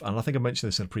roof, and I think I mentioned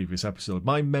this in a previous episode.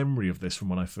 My memory of this from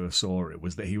when I first saw it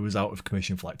was that he was out of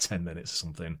commission for like 10 minutes or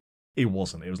something. He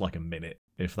wasn't. It was like a minute,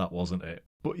 if that wasn't it.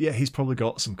 But yeah, he's probably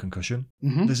got some concussion.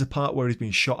 Mm-hmm. There's a part where he's been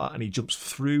shot at and he jumps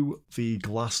through the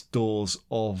glass doors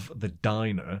of the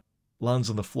diner,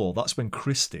 lands on the floor. That's when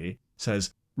Christy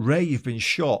says, Ray, you've been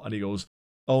shot. And he goes,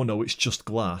 oh no, it's just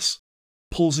glass.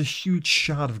 Pulls a huge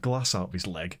shard of glass out of his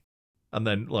leg. And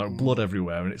then like blood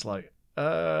everywhere. And it's like,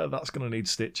 that's going to need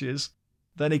stitches.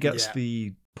 Then he gets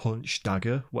the punch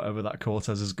dagger, whatever that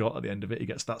Cortez has got at the end of it. He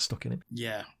gets that stuck in him.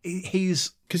 Yeah.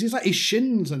 He's... Because he's like, his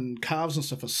shins and calves and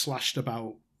stuff are slashed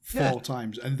about 4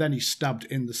 times. And then he's stabbed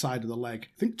in the side of the leg,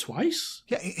 I think twice.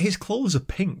 Yeah, his clothes are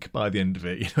pink by the end of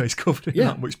it. You know, he's covered in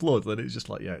that much blood. Then it's just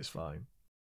like, yeah, it's fine.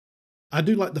 I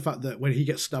do like the fact that when he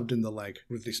gets stabbed in the leg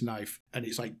with this knife, and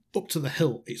it's like up to the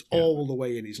hilt, it's all the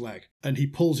way in his leg, and he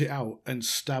pulls it out and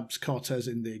stabs Cortez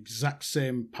in the exact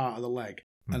same part of the leg,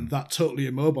 and that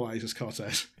totally immobilizes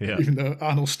Cortez, even though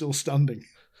Arnold's still standing.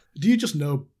 Do you just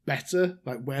know better,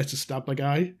 like where to stab a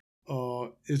guy,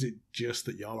 or is it just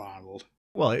that you're Arnold?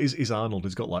 Well, he's Arnold.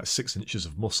 He's got like 6 inches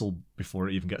of muscle before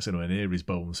it even gets anywhere near his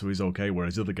bone, so he's okay,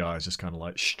 whereas the other guy's just kind of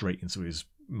like straight into his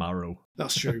marrow.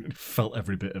 That's true. Felt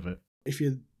every bit of it. If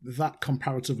you're that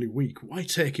comparatively weak, why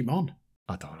take him on?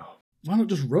 I don't know. Why not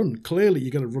just run? Clearly you're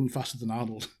going to run faster than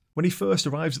Arnold. When he first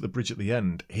arrives at the bridge at the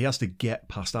end, he has to get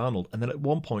past Arnold, and then at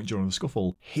one point during the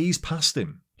scuffle, he's past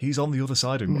him. He's on the other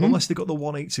side of him, unless they got the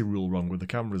 180 rule wrong with the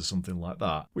cameras or something like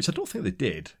that, which I don't think they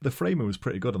did. The framing was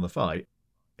pretty good on the fight.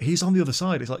 He's on the other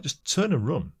side. It's like, just turn and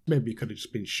run. Maybe he could have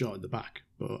just been shot in the back,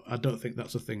 but I don't think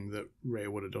that's a thing that Ray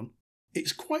would have done.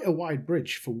 It's quite a wide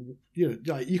bridge for, you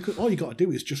know, like all you got to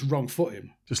do is just wrong foot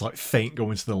him. Just like feint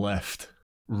going to the left,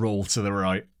 roll to the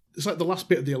right. It's like the last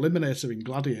bit of the Eliminator in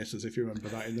Gladiators, if you remember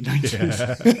that in the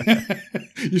 90s.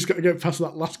 Yeah. You just got to get past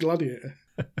that last gladiator.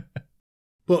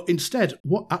 But instead,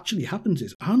 what actually happens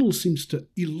is Arnold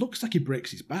he looks like he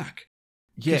breaks his back.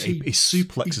 Yeah, he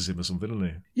suplexes him or something, doesn't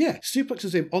he? Yeah,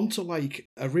 suplexes him onto like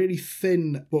a really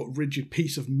thin but rigid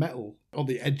piece of metal on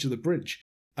the edge of the bridge.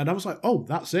 And I was like, oh,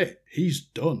 that's it. He's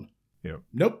done. Yeah.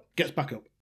 Nope, gets back up.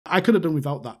 I could have done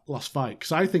without that last fight,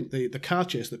 because I think the car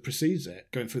chase that precedes it,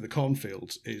 going through the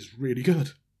cornfields, is really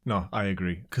good. No, I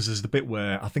agree. Because there's the bit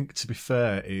where, I think, to be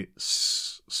fair,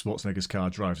 it's Schwarzenegger's car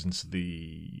drives into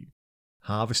the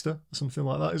harvester or something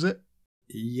like that, is it?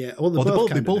 Yeah, well,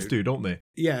 They both do, don't they?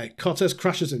 Yeah, Cortez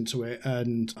crashes into it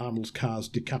and Arnold's car's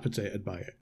decapitated by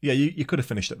it. Yeah, you could have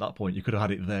finished at that point. You could have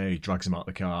had it there. He drags him out of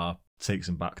the car, takes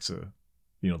him back to,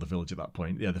 the village at that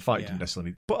point. Yeah, the fight didn't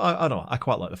necessarily... But I don't know, I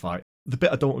quite like the fight. The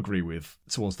bit I don't agree with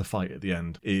towards the fight at the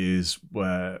end is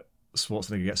where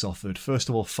Schwarzenegger gets offered, first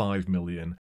of all, 5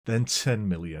 million, then 10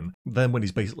 million. Then when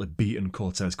he's basically beaten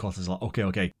Cortez is like,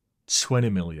 okay, 20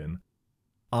 million.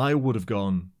 I would have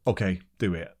gone, okay,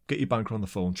 do it. Get your banker on the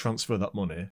phone, transfer that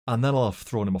money, and then I'll have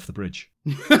thrown him off the bridge.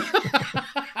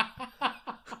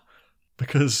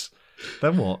 Because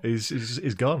then what?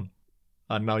 He's gone.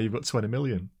 And now you've got 20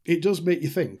 million. It does make you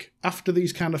think, after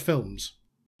these kind of films,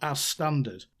 as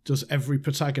standard, does every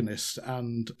protagonist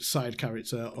and side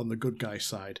character on the good guy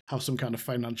side have some kind of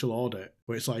financial audit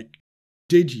where it's like,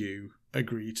 did you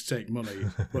agree to take money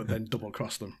but then double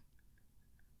cross them?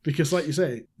 Because like you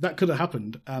say, that could have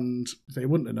happened and they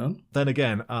wouldn't have known. Then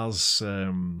again, as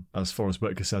Forrest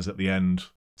Whitaker says at the end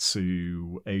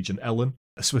to Agent Ellen,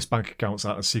 Swiss bank accounts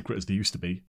aren't as secret as they used to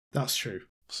be. That's true.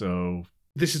 So...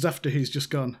 This is after he's just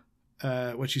gone,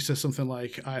 when she says something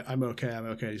like, I'm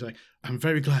okay. He's like, I'm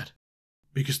very glad,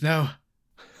 because now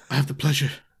I have the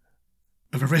pleasure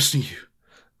of arresting you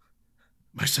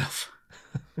myself.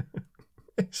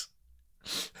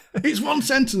 It's one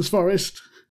sentence, Forrest.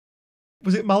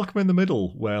 Was it Malcolm in the Middle,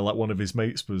 where like one of his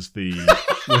mates was the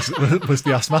was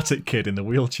the asthmatic kid in the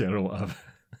wheelchair or whatever?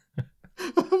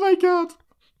 Oh my God.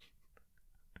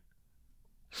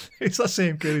 It's that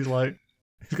same kid, he's like...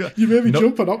 You made me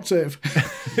jump an octave.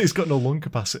 He's got no lung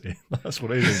capacity. That's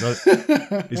what it is.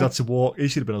 He's had to walk. He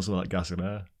should have been on something like gas and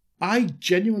air. I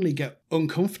genuinely get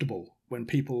uncomfortable when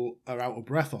people are out of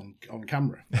breath on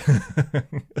camera.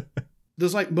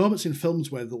 There's like moments in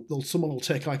films where someone will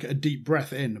take like a deep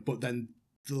breath in, but then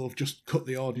they'll just cut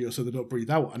the audio so they don't breathe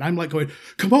out. And I'm like going,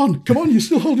 come on, you're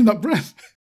still holding that breath.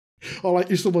 Or like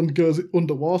if someone goes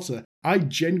underwater, I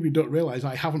genuinely don't realise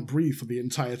I haven't breathed for the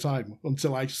entire time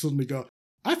until I suddenly go,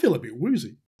 I feel a bit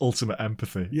woozy. Ultimate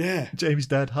empathy. Yeah. Jamie's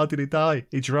dead. How did he die?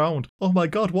 He drowned. Oh my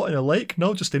God, what, in a lake?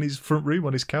 No, just in his front room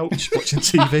on his couch watching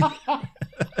TV.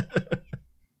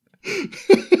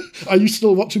 Are you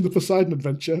still watching the Poseidon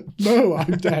Adventure? No,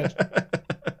 I'm dead.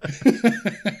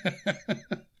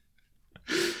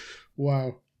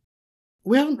 Wow.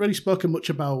 We haven't really spoken much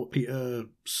about Peter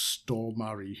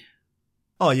Stormare.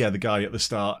 Oh yeah, the guy at the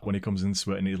start when he comes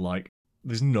into it and he's like,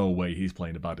 there's no way he's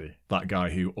playing a baddie. That guy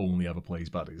who only ever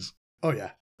plays baddies. Oh,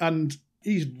 yeah. And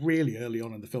he's really early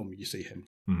on in the film, you see him.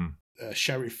 Mm-hmm.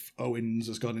 Sheriff Owens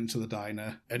has gone into the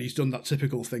diner, and he's done that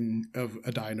typical thing of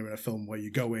a diner in a film where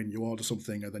you go in, you order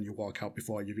something, and then you walk out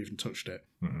before you've even touched it.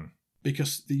 Mm-hmm.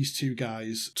 Because these two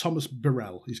guys, Thomas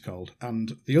Burrell, he's called,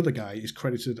 and the other guy is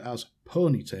credited as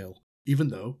Ponytail, even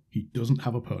though he doesn't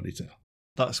have a ponytail.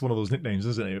 That's one of those nicknames,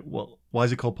 isn't it? Well, why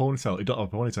is it called Ponytail? He don't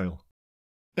have a ponytail.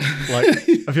 Like, have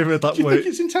you ever heard that? Do you think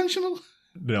it's intentional?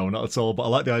 No, not at all. But I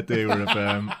like the idea of.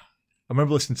 I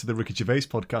remember listening to the Ricky Gervais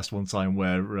podcast one time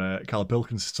where Carl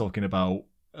Pilkins is talking about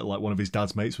like one of his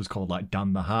dad's mates was called like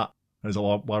Dan the Hat, and he's like,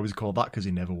 well, why was he called that? Because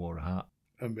he never wore a hat.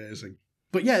 Amazing.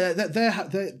 But yeah,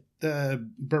 they're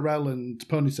Burrell and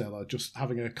Ponytail are just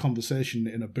having a conversation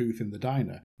in a booth in the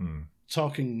diner,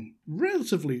 talking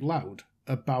relatively loud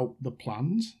about the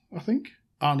plans. I think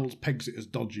Arnold pegs it as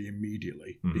dodgy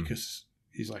immediately because.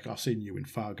 He's like, I've seen you in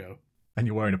Fargo. And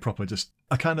you're wearing a proper, just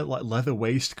a kind of like leather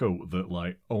waistcoat that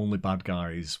like only bad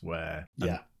guys wear.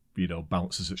 Yeah. And,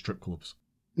 bouncers at strip clubs.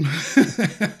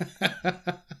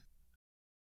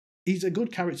 He's a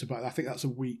good character, but I think that's a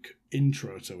weak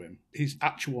intro to him. His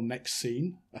actual next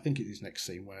scene, I think it's his next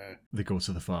scene where... They go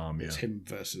to the farm, it's him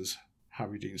versus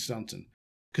Harry Dean Stanton.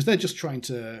 Because they're just trying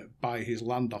to buy his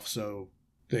land off so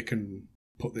they can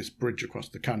put this bridge across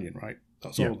the canyon, right?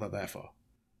 That's all they're there for.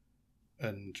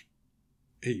 And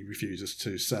he refuses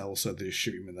to sell, so they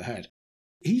shoot him in the head.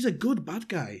 He's a good bad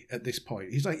guy at this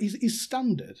point. He's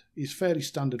standard. He's fairly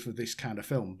standard for this kind of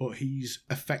film, but he's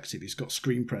effective. He's got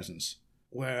screen presence,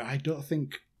 where I don't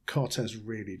think Cortez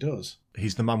really does.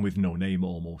 He's the man with no name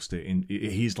almost.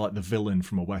 He's like the villain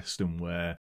from a Western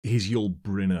where he's Yul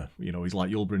Brynner. He's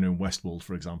like Yul Brynner in Westworld,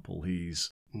 for example. He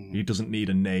doesn't need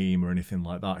a name or anything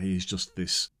like that. He's just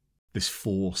this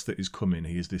force that is coming.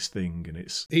 He is this thing, and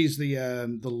he's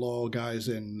the law guys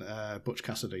in Butch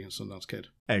Cassidy and Sundance Kid.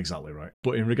 Exactly right.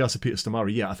 But in regards to Peter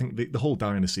Stormare, I think the whole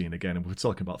diner scene again, and we're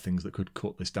talking about things that could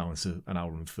cut this down to an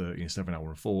hour and 30 instead of an hour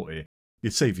and 40.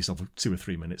 You'd save yourself 2 or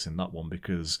 3 minutes in that one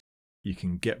because You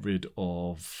can get rid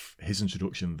of his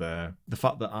introduction there. The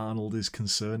fact that Arnold is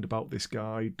concerned about this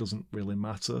guy doesn't really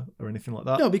matter or anything like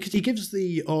that. No, because he gives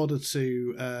the order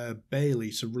to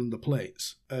Bailey to run the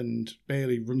plates, and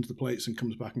Bailey runs the plates and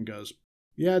comes back and goes,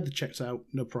 yeah, the check's out,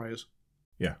 no priors.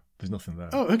 Yeah, there's nothing there.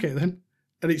 Oh, okay then.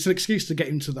 And it's an excuse to get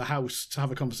him to the house to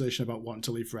have a conversation about wanting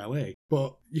to leave for LA.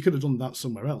 But you could have done that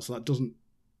somewhere else. It didn't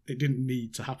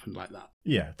need to happen like that.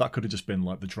 Yeah, that could have just been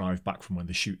like the drive back from when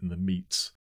they're shooting the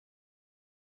meats.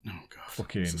 Oh, God.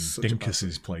 Fucking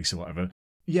Dinkus's place or whatever.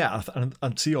 Yeah,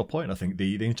 and to your point, I think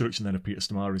the introduction then of Peter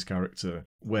Stormare's character,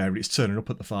 where it's turning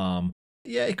up at the farm,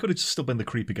 yeah, it could have still been the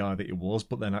creepy guy that it was,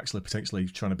 but then actually potentially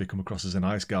trying to become across as a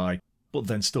nice guy, but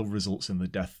then still results in the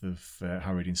death of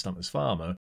Harry Dean Stanton's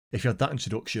farmer. If you had that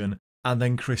introduction, and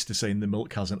then Krista saying the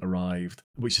milk hasn't arrived,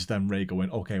 which is then Ray going,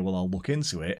 okay, well, I'll look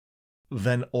into it,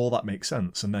 then all that makes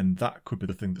sense, and then that could be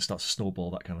the thing that starts to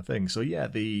snowball, that kind of thing. So yeah,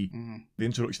 the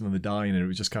introduction and the diner, it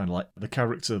was just kind of like the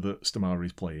character that Stormare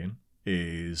is playing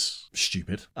is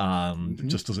stupid and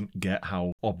just doesn't get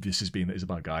how obvious he's being that he's a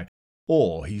bad guy.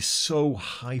 Or he's so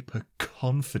hyper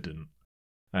confident.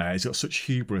 He's got such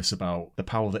hubris about the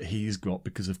power that he's got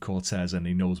because of Cortez and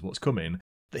he knows what's coming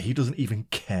that he doesn't even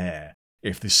care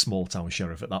if this small town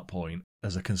sheriff at that point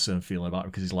has a concerned feeling about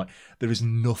him, because he's like, there is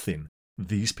nothing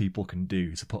these people can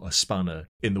do to put a spanner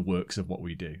in the works of what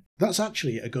we do. That's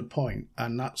actually a good point,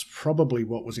 and that's probably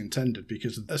what was intended,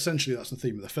 because essentially that's the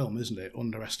theme of the film, isn't it?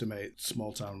 Underestimate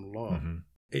small town law. Mm-hmm.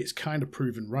 It's kind of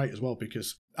proven right as well,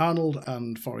 because Arnold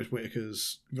and Forrest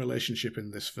Whitaker's relationship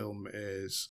in this film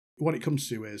is, what it comes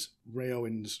to is Ray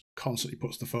Owens constantly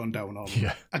puts the phone down on.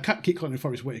 Yeah. I can't keep calling him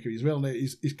Forrest Whitaker. His real name,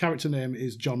 his character name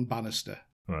is John Bannister.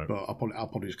 Right. But I'll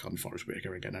probably just call him Forrest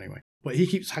Whitaker again anyway. But he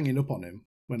keeps hanging up on him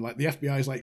when like the FBI is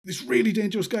like, this really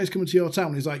dangerous guy's coming to your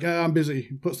town. He's like, I'm busy.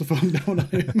 He puts the phone down on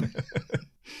him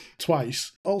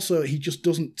twice. Also, he just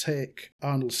doesn't take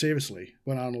Arnold seriously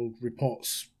when Arnold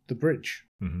reports the bridge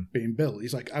being built.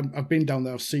 He's like, I've been down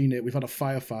there, I've seen it. We've had a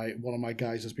firefight. One of my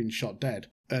guys has been shot dead.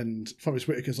 And Forrest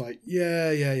Whitaker's like,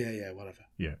 yeah, whatever.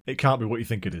 Yeah, it can't be what you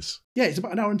think it is. Yeah, it's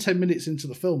about an hour and 10 minutes into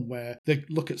the film where they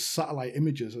look at satellite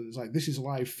images and it's like, this is a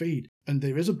live feed and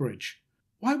there is a bridge.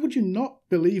 Why would you not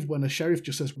believe when a sheriff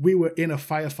just says, we were in a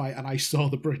firefight and I saw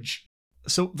the bridge?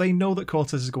 So they know that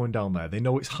Cortez is going down there. They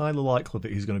know it's highly likely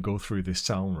that he's going to go through this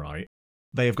town, right?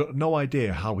 They have got no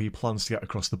idea how he plans to get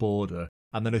across the border.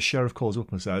 And then a sheriff calls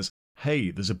up and says,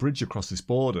 hey, there's a bridge across this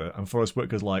border. And Forrest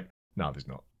Whitaker's like, no, there's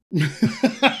not.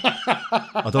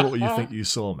 I don't know what you think you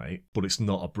saw, mate, but it's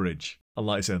not a bridge. And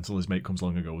like I said, until his mate comes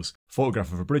along and goes,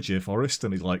 photograph of a bridge here, Forrest.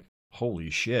 And he's like, holy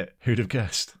shit, who'd have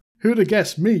guessed? Who'd have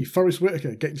guessed me, Forrest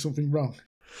Whitaker, getting something wrong?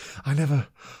 I never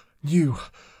knew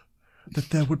that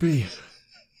there would be.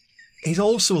 He's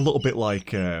also a little bit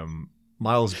like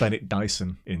Miles Bennett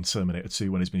Dyson in Terminator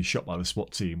 2 when he's been shot by the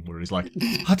SWAT team, where he's like,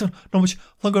 I don't know how much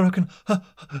longer I can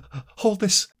hold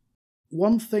this.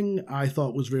 One thing I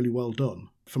thought was really well done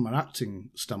from an acting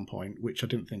standpoint, which I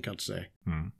didn't think I'd say,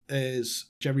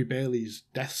 is Jerry Bailey's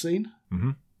death scene.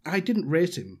 Mm-hmm. I didn't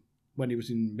rate him when he was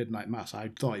in Midnight Mass. I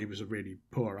thought he was a really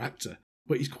poor actor.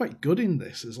 But he's quite good in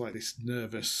this as like this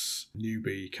nervous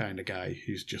newbie kind of guy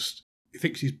who's just, he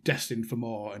thinks he's destined for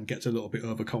more and gets a little bit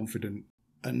overconfident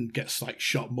and gets like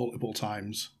shot multiple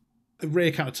times.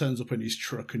 Ray kind of turns up in his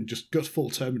truck and just goes full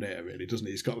Terminator, really, doesn't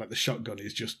he? He's got like the shotgun.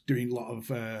 He's just doing a lot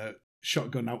of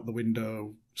shotgun out the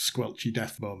window, squelchy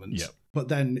death moments. Yep. But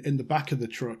then in the back of the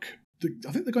truck,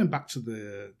 I think they're going back to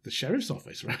the sheriff's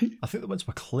office, right? I think they went to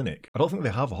a clinic. I don't think they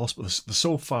have a hospital. They're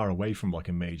so far away from like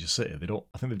a major city.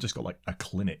 I think they've just got like a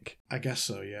clinic. I guess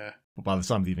so, yeah. But by the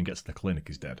time they even get to the clinic,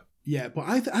 he's dead. Yeah, but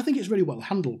I think it's really well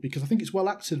handled because I think it's well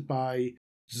acted by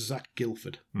Zach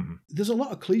Gilford. Mm-hmm. There's a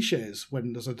lot of cliches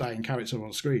when there's a dying character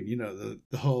on screen. You know,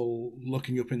 the whole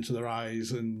looking up into their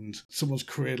eyes and someone's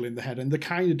cradling the head. And they're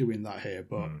kind of doing that here,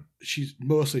 but she's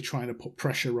mostly trying to put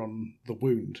pressure on the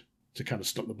wound to kind of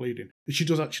stop the bleeding. And she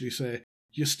does actually say,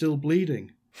 you're still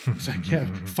bleeding. It's like, yeah,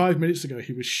 5 minutes ago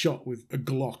he was shot with a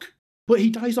Glock. But he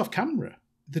dies off camera.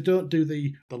 They don't do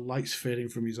the lights fading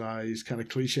from his eyes, kind of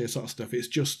cliche sort of stuff. It's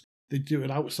just, they do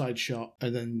an outside shot,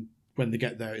 and then when they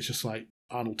get there, it's just like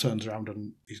Arnold turns around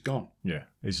and he's gone. Yeah,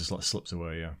 he's just like slips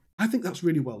away, yeah. I think that's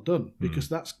really well done, because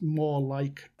that's more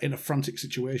like in a frantic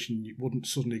situation, you wouldn't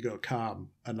suddenly go calm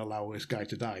and allow this guy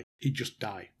to die. He'd just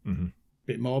die. Mm-hmm.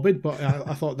 Bit morbid, but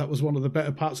I thought that was one of the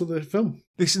better parts of the film.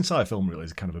 This entire film really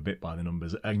is kind of a bit by the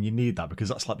numbers, and you need that because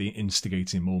that's like the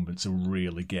instigating moment to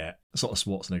really get sort of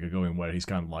Schwarzenegger going, where he's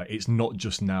kind of like, it's not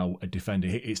just now a defender,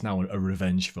 it's now a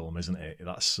revenge film, isn't it?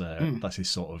 That's his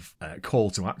sort of call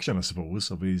to action, I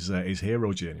suppose, of his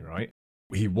hero journey, right?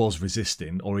 he was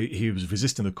resisting, or he was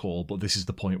resisting the call, but this is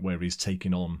the point where he's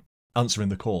taking on answering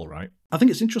the call, right? I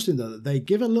think it's interesting, though, that they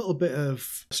give a little bit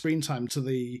of screen time to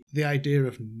the idea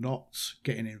of not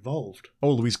getting involved.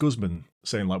 Oh, Luis Guzman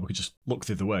saying, like, we could just look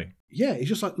the other way. Yeah, it's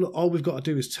just like, look, all we've got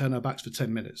to do is turn our backs for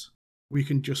 10 minutes. We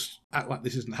can just act like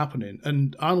this isn't happening.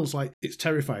 And Arnold's like, it's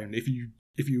terrifying. If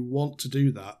you want to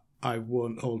do that, I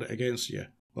won't hold it against you,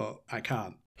 but I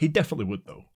can't. He definitely would,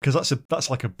 though, because that's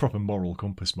like a proper moral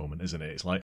compass moment, isn't it? It's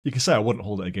like, you can say I wouldn't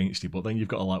hold it against you, but then you've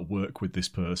got to like work with this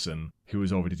person who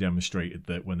has already demonstrated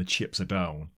that when the chips are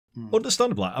down.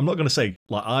 Understandably, I'm not going to say,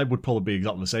 like, I would probably be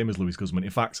exactly the same as Luis Guzman. In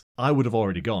fact, I would have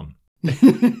already gone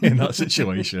in that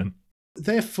situation.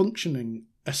 They're functioning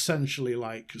essentially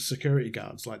like security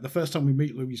guards. Like the first time we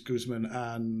meet Luis Guzman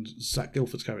and Zach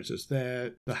Gilford's characters,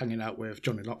 they're hanging out with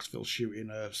Johnny Knoxville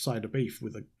shooting a side of beef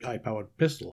with a high-powered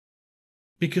pistol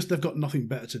because they've got nothing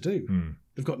better to do.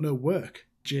 They've got no work.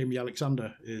 Jamie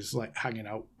Alexander is like hanging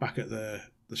out back at the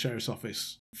sheriff's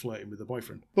office flirting with the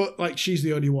boyfriend. But like she's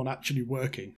the only one actually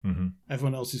working.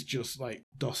 Everyone else is just like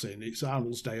dossing. It's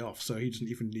Arnold's day off, so he doesn't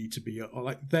even need to be... Or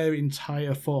like their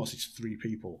entire force is 3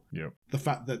 people. Yep. The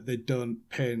fact that they don't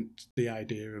paint the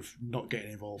idea of not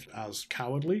getting involved as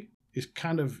cowardly is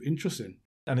kind of interesting.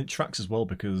 And it tracks as well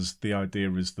because the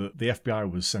idea is that the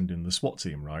FBI was sending the SWAT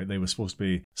team, right? They were supposed to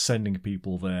be sending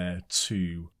people there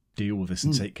to deal with this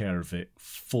and take care of it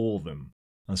for them.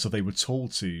 And so they were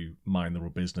told to mind their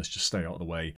own business, just stay out of the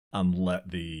way and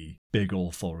let the big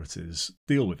authorities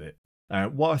deal with it.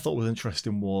 What I thought was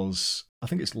interesting was, I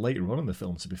think it's later on in the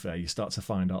film, to be fair, you start to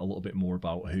find out a little bit more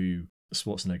about who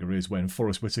Schwarzenegger is when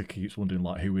Forrest Whitaker keeps wondering,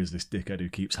 like, who is this dickhead who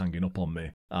keeps hanging up on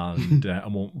me and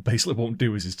basically won't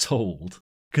do as he's told.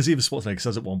 Because even Schwarzenegger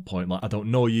says at one point, like, I don't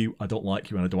know you, I don't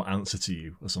like you, and I don't answer to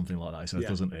you, or something like that. He says,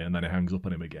 doesn't he? And then he hangs up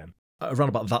on him again. Around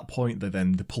about that point,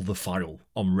 they pull the file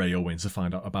on Ray Owens to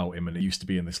find out about him, and it used to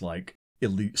be in this like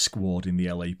elite squad in the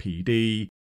LAPD,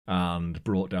 and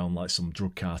brought down like some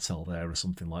drug cartel there or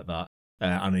something like that.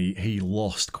 And he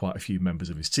lost quite a few members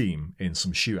of his team in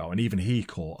some shootout, and even he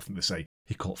caught, I think they say,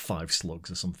 he caught 5 slugs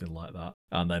or something like that.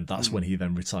 And then that's when he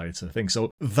then retired to the thing.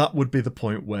 So that would be the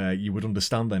point where you would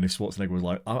understand then if Schwarzenegger was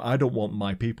like, I don't want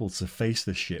my people to face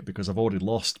this shit because I've already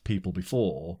lost people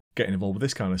before getting involved with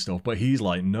this kind of stuff. But he's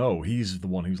like, no, he's the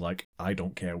one who's like, I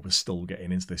don't care, we're still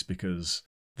getting into this because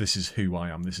this is who I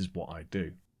am, this is what I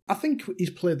do. I think he's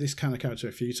played this kind of character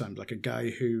a few times, like a guy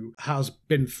who has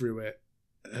been through it,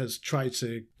 has tried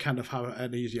to kind of have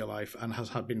an easier life and has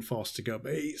been forced to go,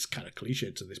 but it's kind of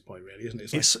cliched to this point, really, isn't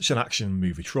it? It's such an action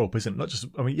movie trope, isn't it? Not just,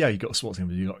 I mean, yeah, you got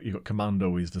Schwarzenegger, you got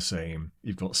Commando is the same,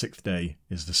 you've got Sixth Day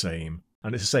is the same,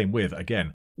 and it's the same with,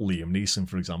 again, Liam Neeson,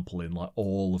 for example, in like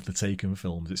all of the Taken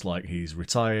films. It's like he's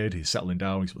retired, he's settling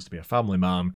down, he's supposed to be a family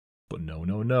man, but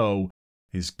no,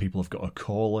 his people have got a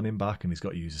call on him back, and he's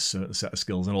got to use a certain set of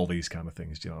skills and all these kind of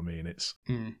things. Do you know what I mean? It's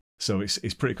so it's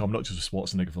pretty common, not just with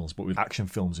Schwarzenegger films, but with action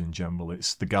films in general.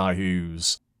 It's the guy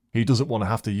he doesn't want to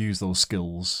have to use those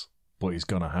skills, but he's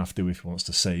gonna have to if he wants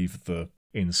to save the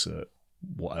insert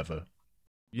whatever.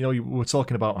 You know, we're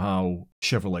talking about how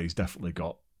Chevrolet's definitely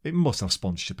got. It must have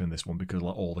sponsorship in this one because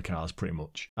like all the cars pretty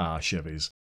much are Chevys.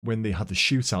 When they had the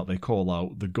shootout, they call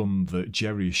out the gun that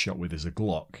Jerry is shot with is a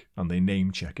Glock, and they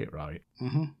name check it, right?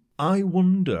 Mm-hmm. I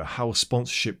wonder how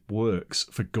sponsorship works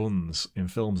for guns in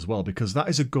films as well, because that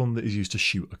is a gun that is used to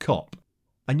shoot a cop.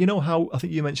 And you know how, I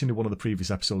think you mentioned in one of the previous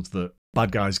episodes that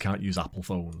bad guys can't use Apple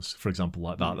phones, for example,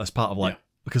 like that. That's part of like,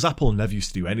 because Apple never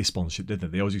used to do any sponsorship, did they?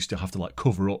 They always used to have to like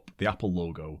cover up the Apple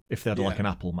logo. If they had like an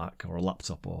Apple Mac or a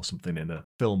laptop or something in a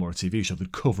film or a TV show,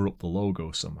 they'd cover up the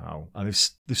logo somehow. And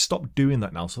they've stopped doing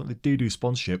that now, so they do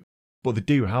sponsorship, but they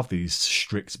do have these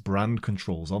strict brand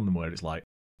controls on them where it's like,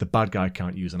 the bad guy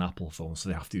can't use an Apple phone, so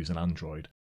they have to use an Android.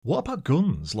 What about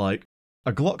guns? Like,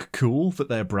 a Glock cool that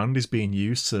their brand is being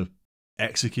used to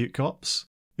execute cops?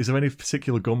 Is there any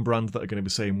particular gun brand that are going to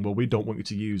be saying, well, we don't want you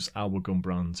to use our gun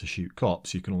brand to shoot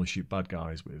cops, you can only shoot bad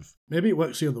guys with? Maybe it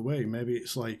works the other way. Maybe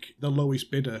it's like the lowest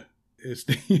bidder is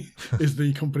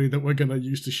the company that we're going to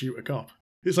use to shoot a cop.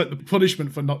 It's like the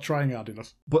punishment for not trying hard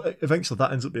enough. But eventually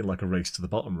that ends up being like a race to the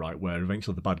bottom, right? Where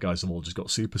eventually the bad guys have all just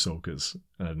got super soakers.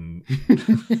 And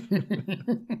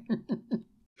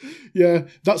yeah,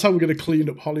 that's how we're going to clean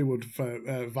up Hollywood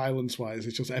for violence-wise.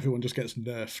 It's just everyone just gets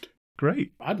nerfed.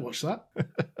 Great. I'd watch that.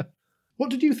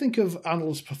 What did you think of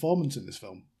Arnold's performance in this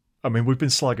film? I mean, we've been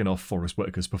slagging off Forrest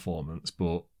Whitaker's performance,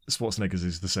 but Schwarzenegger's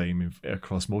is the same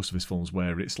across most of his films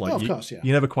where it's like,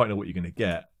 you never quite know what you're going to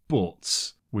get.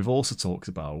 But we've also talked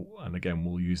about, and again,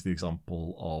 we'll use the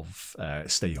example of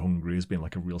Stay Hungry as being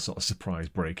like a real sort of surprise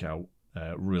breakout,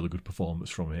 really good performance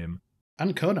from him.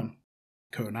 And Conan.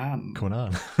 Conan.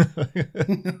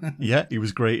 Yeah, he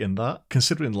was great in that.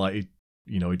 Considering, like, he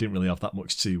didn't really have that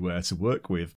much to work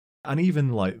with. And even,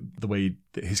 like, the way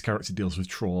that his character deals with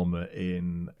trauma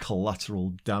in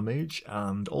Collateral Damage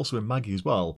and also in Maggie as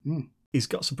well. He's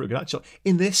got some pretty good action.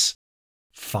 In this,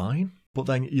 fine. But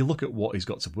then you look at what he's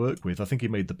got to work with. I think he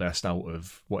made the best out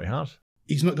of what he had.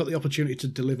 He's not got the opportunity to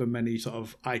deliver many sort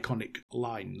of iconic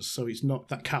lines, so he's not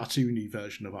that cartoony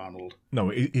version of Arnold. No,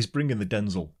 he's bringing the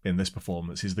Denzel in this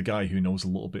performance. He's the guy who knows a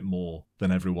little bit more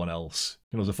than everyone else.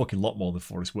 He knows a fucking lot more than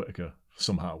Forrest Whitaker,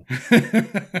 somehow.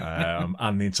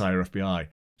 And the entire FBI.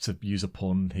 To use a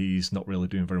pun, he's not really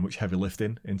doing very much heavy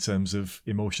lifting in terms of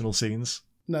emotional scenes.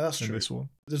 No, that's in true. This one.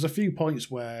 There's a few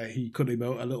points where he could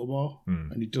emote a little more,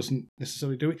 and he doesn't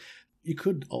necessarily do it. You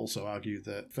could also argue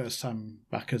that first time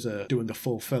back as doing the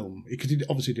full film, because he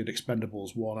obviously did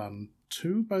Expendables 1 and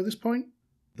 2 by this point.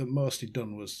 The most he'd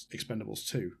done was Expendables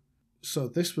 2. So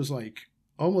this was like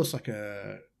almost like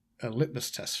a litmus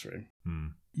test for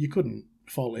him. You couldn't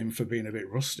fault him for being a bit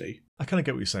rusty. I kind of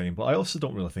get what you're saying, but I also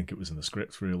don't really think it was in the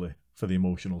script, really, for the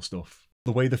emotional stuff.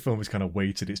 The way the film is kind of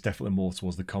weighted, it's definitely more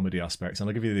towards the comedy aspects. And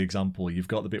I'll give you the example. You've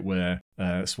got the bit where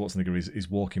Schwarzenegger is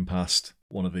walking past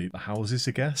one of the houses,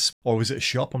 I guess. Or was it a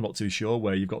shop? I'm not too sure,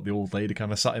 where you've got the old lady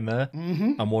kind of sat in there.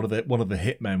 Mm-hmm. And one of the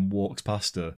hitmen walks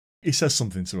past her. He says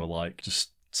something to her like,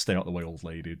 just stay out of the way, old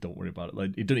lady. Don't worry about it.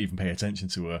 Like, he didn't even pay attention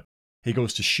to her. He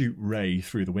goes to shoot Ray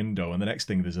through the window. And the next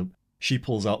thing, she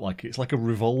pulls out it's like a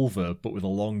revolver, but with a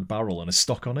long barrel and a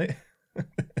stock on it.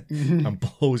 And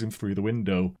blows him through the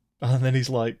window. And then he's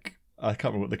like, I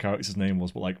can't remember what the character's name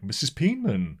was, but like, Mrs.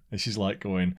 Peenman. And she's like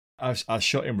going, I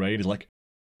shot him, Ray. And he's like,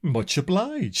 much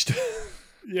obliged.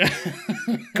 Yeah.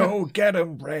 Go get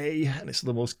him, Ray. And it's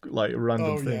the most like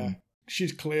random thing. Yeah.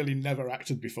 She's clearly never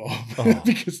acted before. Oh.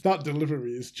 Because that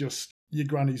delivery is just your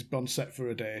granny's on set for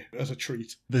a day as a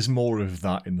treat. There's more of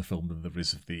that in the film than there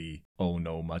is of the, oh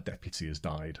no, my deputy has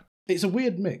died. It's a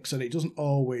weird mix and it doesn't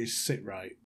always sit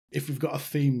right. If we've got a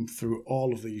theme through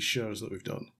all of these shows that we've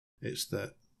done, it's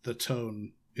that the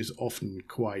tone is often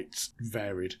quite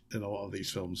varied in a lot of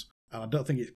these films. And I don't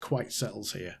think it quite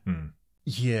settles here.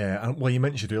 Yeah, and well, you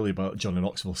mentioned earlier about Johnny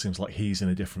Knoxville seems like he's in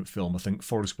a different film. I think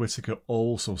Forrest Whitaker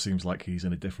also seems like he's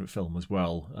in a different film as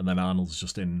well. And then Arnold's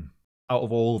just in, out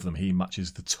of all of them, he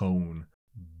matches the tone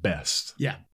best.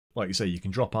 Yeah. Like you say, you can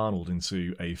drop Arnold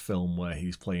into a film where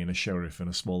he's playing a sheriff in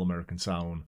a small American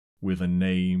town with a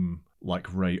name like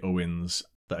Ray Owens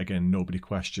that, again, nobody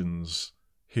questions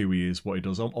who he is, what he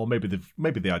does, or maybe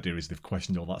the idea is they've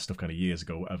questioned all that stuff kind of years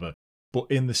ago, whatever.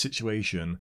 But in the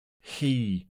situation,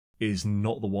 he is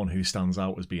not the one who stands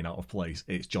out as being out of place.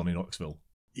 It's Johnny Knoxville.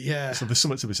 Yeah. So there's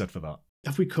something to be said for that.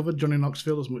 Have we covered Johnny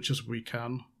Knoxville as much as we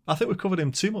can? I think we've covered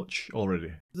him too much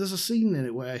already. There's a scene in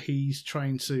it where he's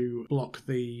trying to block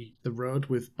the road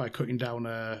by cutting down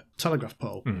a telegraph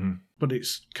pole, but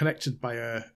it's connected by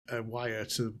a wire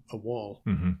to a wall.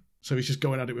 So he's just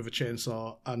going at it with a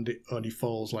chainsaw and it only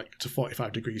falls like to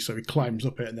 45 degrees. So he climbs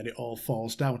up it and then it all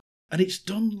falls down. And it's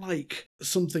done like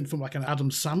something from like an Adam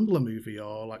Sandler movie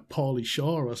or like Pauly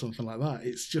Shore or something like that.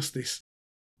 It's just this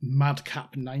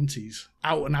madcap 90s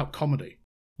out and out comedy.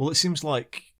 Well, it seems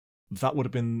like that would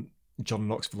have been John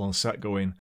Knoxville on set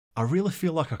going, I really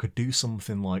feel like I could do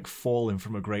something like falling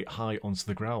from a great height onto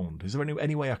the ground. Is there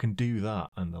any way I can do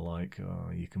that? And they're like, oh,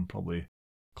 you can probably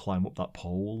climb up that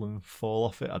pole and fall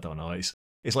off it. I don't know.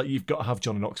 It's like you've got to have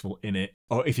Johnny Knoxville in it,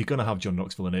 or if you're going to have Johnny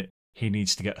Knoxville in it, he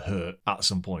needs to get hurt at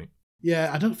some point.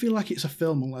 Yeah, I don't feel like it's a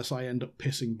film unless I end up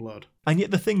pissing blood. And yet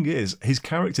the thing is, his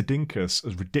character Dinkus,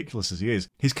 as ridiculous as he is,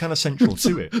 he's kind of central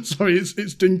to it. Sorry, it's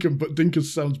Dinkum, but Dinkus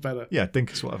sounds better. Yeah,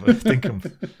 Dinkus, whatever.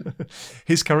 Dinkum.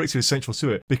 His character is central to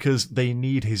it because they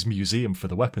need his museum for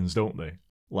the weapons, don't they?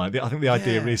 Like, I think the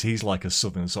idea is he's like a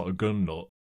southern sort of gun nut,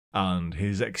 and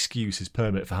his excuse, his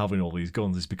permit for having all these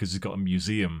guns is because he's got a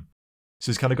museum.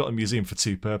 So he's kind of got a museum for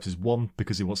two purposes. One,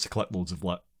 because he wants to collect loads of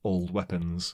like old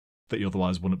weapons that he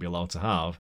otherwise wouldn't be allowed to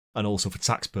have, and also for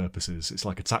tax purposes. It's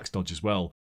like a tax dodge as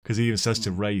well, because he even says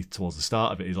to Ray towards the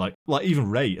start of it, he's like even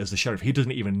Ray as the sheriff, he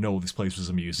doesn't even know this place was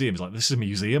a museum. He's like, this is a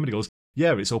museum, and he goes,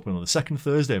 yeah, it's open on the second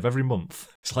Thursday of every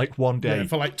month. It's like one day. Yeah,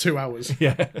 for like 2 hours.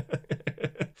 Yeah.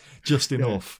 Just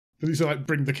enough. And he's like,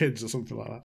 bring the kids or something like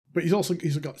that. But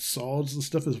he's got swords and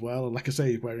stuff as well, and like I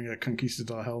say, he's wearing a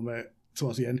conquistador helmet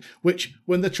towards the end, which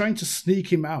when they're trying to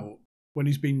sneak him out when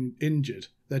he's been injured,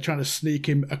 they're trying to sneak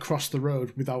him across the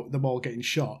road without them all getting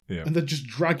shot. Yeah. And they're just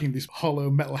dragging this hollow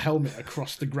metal helmet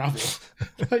across the gravel.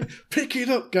 Like, pick it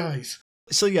up, guys.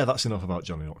 So yeah, that's enough about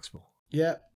Johnny Knoxville.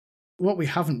 Yeah. What we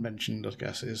haven't mentioned, I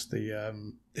guess, is the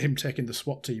him taking the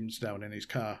SWAT teams down in his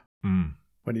car.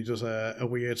 When he does a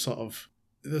weird sort of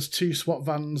there's two SWAT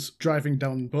vans driving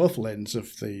down both lanes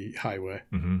of the highway,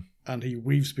 and he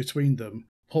weaves between them,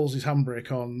 pulls his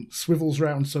handbrake on, swivels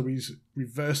round so he's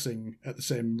reversing at the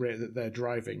same rate that they're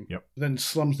driving, then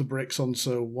slams the brakes on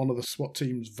so one of the SWAT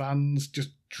team's vans just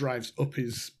drives up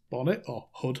his bonnet, or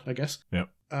hood, I guess,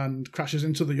 and crashes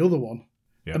into the other one.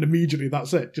 And immediately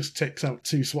that's it, just takes out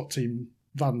two SWAT team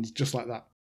vans just like that.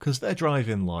 Because they're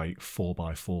driving like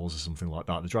 4x4s or something like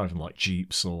that. They're driving like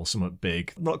Jeeps or something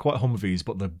big. Not quite Humvees,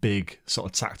 but they're big sort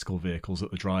of tactical vehicles that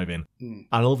they're driving. And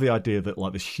I love the idea that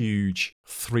like this huge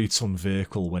 3-ton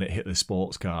vehicle, when it hit the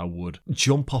sports car, would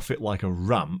jump off it like a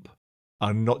ramp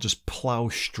and not just plough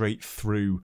straight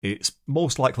through its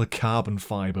most likely carbon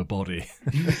fibre body.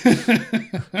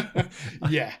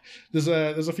 Yeah, there's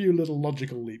a few little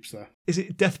logical leaps there. Is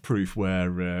it Death Proof where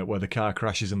the car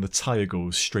crashes and the tyre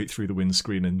goes straight through the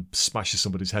windscreen and smashes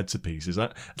somebody's head to pieces?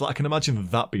 I can imagine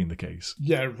that being the case.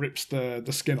 Yeah, rips the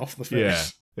skin off the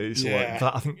face. Yeah, it's like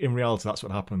that. I think in reality that's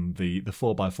what happened. The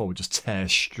 4x4 would just tear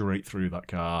straight through that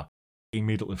car,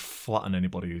 immediately flatten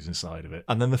anybody who's inside of it,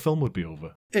 and then the film would be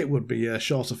over. It would be a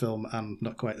shorter film and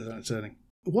not quite as entertaining.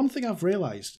 One thing I've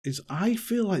realised is I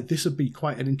feel like this would be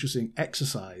quite an interesting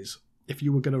exercise if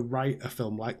you were going to write a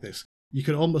film like this. You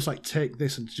could almost like take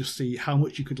this and just see how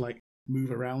much you could like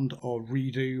move around or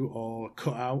redo or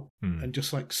cut out and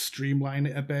just like streamline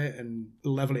it a bit and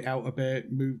level it out a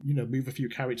bit, move a few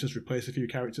characters, replace a few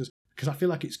characters, because I feel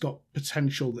like it's got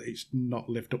potential that it's not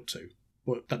lived up to,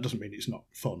 but that doesn't mean it's not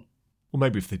fun. Well,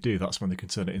 maybe if they do, that's when they can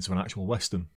turn it into an actual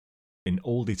Western in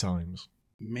oldie times.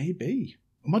 Maybe.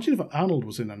 Imagine if Arnold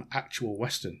was in an actual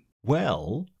Western.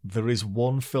 Well, there is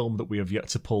one film that we have yet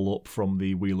to pull up from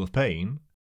the Wheel of Pain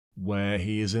where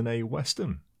he is in a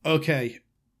Western. Okay,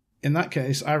 in that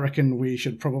case, I reckon we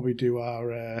should probably do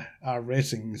our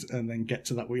ratings and then get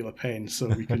to that Wheel of Pain so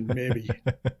we can maybe...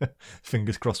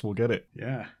 Fingers crossed we'll get it.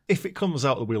 Yeah. If it comes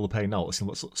out of the Wheel of Pain now, it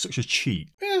seems like such a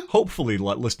cheat. Yeah. Hopefully,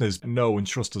 like, listeners know and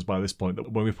trust us by this point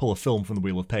that when we pull a film from the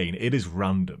Wheel of Pain, it is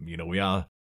random. You know, we are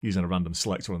using a random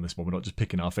selector on this one. We're not just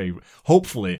picking our favourite.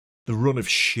 Hopefully, the run of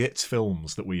shit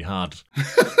films that we had.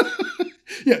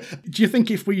 Yeah. Do you think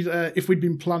if we'd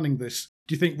been planning this,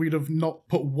 do you think we'd have not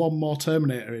put one more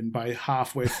Terminator in by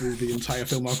halfway through the entire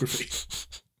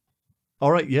filmography?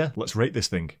 All right, yeah, let's rate this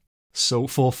thing. So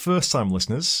for first-time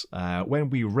listeners, when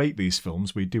we rate these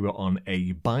films, we do it on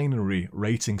a binary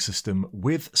rating system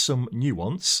with some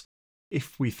nuance.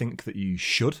 If we think that you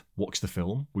should watch the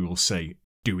film, we will say,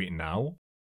 do it now.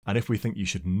 And if we think you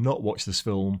should not watch this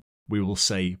film, we will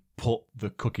say, put the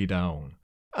cookie down.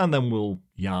 And then we'll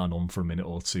yarn on for a minute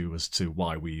or two as to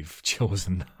why we've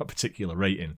chosen that particular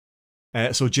rating.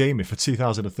 So Jamie, for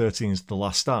 2013's The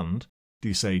Last Stand, do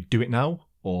you say, do it now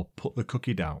or put the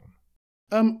cookie down?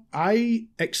 I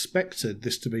expected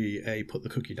this to be a put the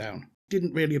cookie down.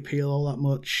 Didn't really appeal all that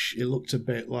much. It looked a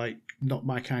bit like not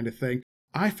my kind of thing.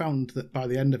 I found that by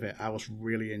the end of it, I was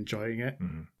really enjoying it.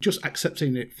 Just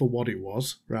accepting it for what it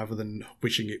was, rather than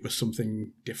wishing it was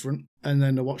something different. And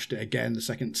then I watched it again the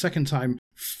second time,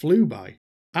 flew by.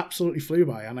 Absolutely flew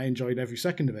by, and I enjoyed every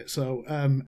second of it. So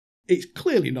it's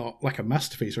clearly not like a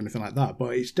masterpiece or anything like that,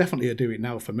 but it's definitely a do it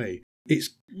now for me.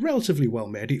 It's relatively well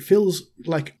made. It feels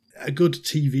like a good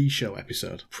TV show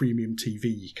episode, premium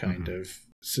TV kind of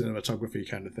cinematography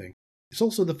kind of thing. It's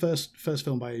also the first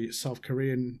film by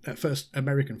first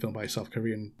American film by South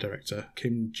Korean director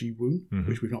Kim Ji-woon,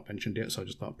 which we've not mentioned yet, so I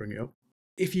just thought I'd bring it up.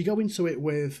 If you go into it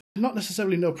with not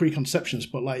necessarily no preconceptions,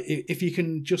 but like if you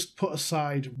can just put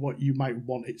aside what you might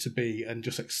want it to be and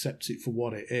just accept it for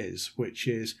what it is, which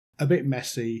is a bit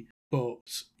messy,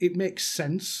 but it makes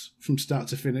sense from start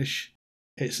to finish.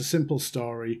 It's a simple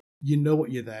story. You know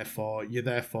what you're there for. You're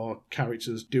there for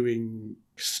characters doing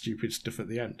stupid stuff at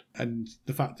the end. And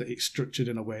the fact that it's structured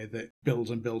in a way that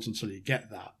builds and builds until you get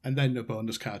that. And then a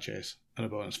bonus car chase and a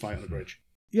bonus fight on the bridge.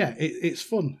 Yeah, it's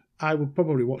fun. I would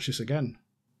probably watch this again,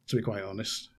 to be quite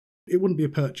honest. It wouldn't be a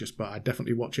purchase, but I'd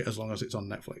definitely watch it as long as it's on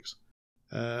Netflix.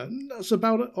 That's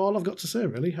about it. All I've got to say,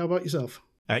 really. How about yourself?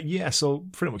 Yeah, so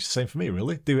pretty much the same for me,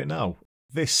 really. Do it now.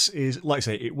 This is, like I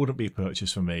say, it wouldn't be a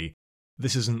purchase for me.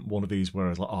 This isn't one of these where I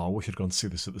was like, oh, I wish I'd gone to see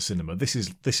this at the cinema. This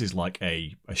is like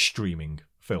a streaming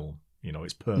film. You know,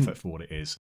 it's perfect for what it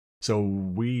is. So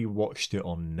we watched it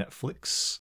on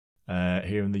Netflix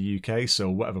here in the UK. So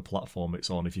whatever platform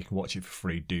it's on, if you can watch it for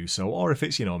free, do so. Or if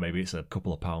it's, you know, maybe it's a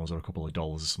couple of pounds or a couple of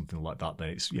dollars or something like that, then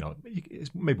it's, you know,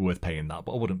 it's maybe worth paying that.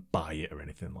 But I wouldn't buy it or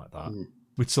anything like that.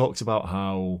 We talked about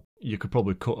how you could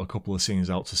probably cut a couple of scenes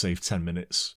out to save 10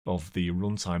 minutes of the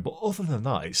runtime. But other than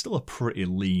that, it's still a pretty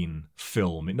lean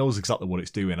film. It knows exactly what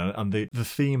it's doing. And the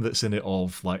theme that's in it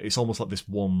of, like, it's almost like this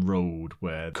one road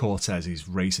where Cortez is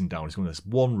racing down. He's going this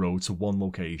one road to one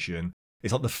location.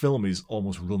 It's like the film is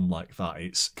almost run like that.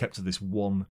 It's kept to this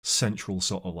one central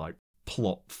sort of like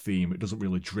plot theme. It doesn't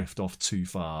really drift off too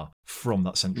far from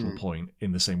that central point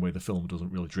in the same way the film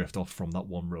doesn't really drift off from that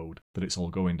one road that it's all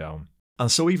going down.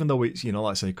 And so even though it's, like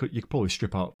I say, you could probably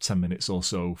strip out 10 minutes or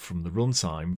so from the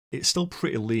runtime, it's still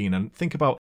pretty lean. And think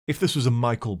about, if this was a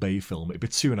Michael Bay film, it'd be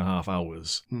 2.5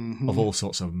 hours of all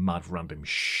sorts of mad random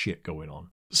shit going on.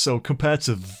 So compared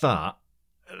to that,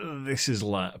 this is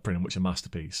like pretty much a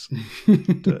masterpiece.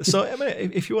 So, I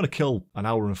mean, if you want to kill an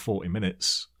hour and 40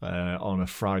 minutes on a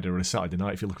Friday or a Saturday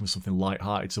night, if you're looking for something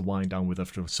light-hearted to wind down with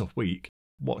after a tough week,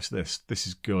 watch this. This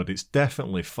is good. It's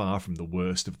definitely far from the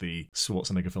worst of the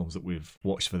Schwarzenegger films that we've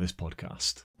watched for this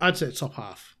podcast. I'd say top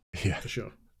half. Yeah, for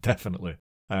sure. Definitely.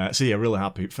 So yeah, really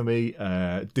happy. For me,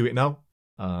 do it now.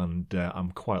 And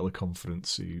I'm quietly confident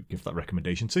to give that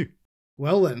recommendation too.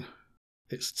 Well then,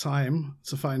 it's time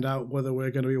to find out whether we're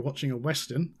going to be watching a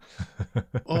Western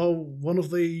or one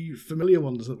of the familiar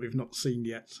ones that we've not seen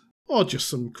yet, or just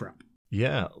some crap.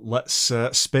 Yeah, let's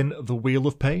spin the Wheel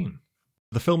of Pain.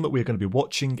 The film that we're going to be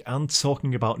watching and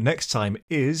talking about next time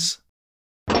is...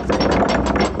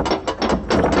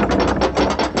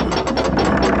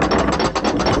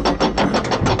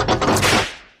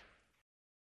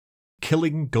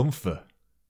 Killing Gunther.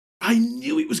 I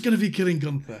knew it was going to be Killing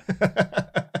Gunther.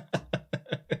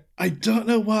 I don't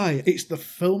know why. It's the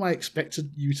film I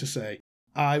expected you to say.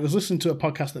 I was listening to a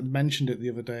podcast that mentioned it the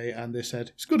other day, and they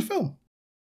said, it's a good film.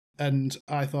 And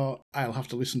I thought, I'll have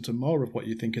to listen to more of what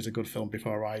you think is a good film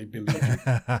before I believe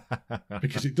you.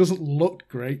 Because it doesn't look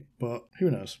great, but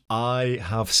who knows? I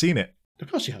have seen it.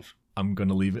 Of course you have. I'm going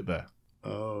to leave it there.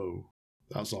 Oh,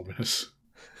 that's ominous.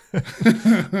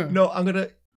 No, I'm going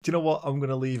to... Do you know what? I'm going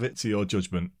to leave it to your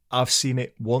judgment. I've seen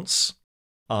it once.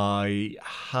 I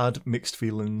had mixed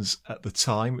feelings at the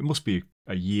time. It must be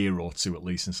a year or two at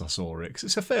least since I saw it, because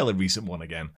it's a fairly recent one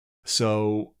again.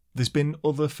 So... There's been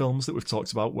other films that we've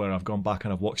talked about where I've gone back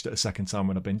and I've watched it a second time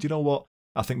and I've been, do you know what?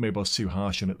 I think maybe I was too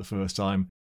harsh on it the first time.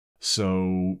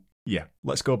 So, yeah,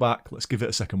 let's go back. Let's give it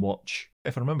a second watch.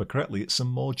 If I remember correctly, it's some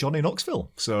more Johnny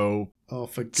Knoxville. So,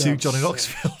 for two Johnny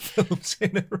Knoxville films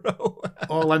in a row.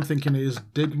 All I'm thinking is,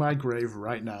 dig my grave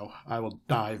right now. I will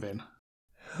dive in.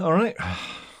 All right.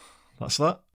 That's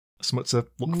that. Something to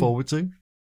look forward to.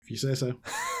 If you say so.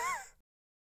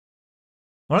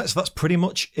 All right, so that's pretty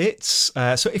much it.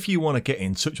 So if you want to get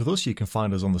in touch with us, you can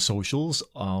find us on the socials,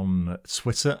 on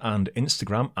Twitter and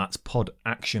Instagram at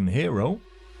PodActionHero.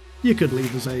 You could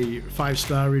leave us a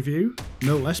 5-star review,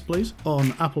 no less please,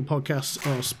 on Apple Podcasts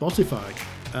or Spotify.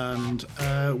 And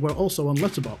we're also on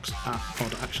Letterboxd at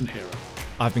PodActionHero.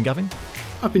 I've been Gavin.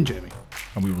 I've been Jamie.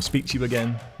 And we will speak to you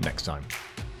again next time.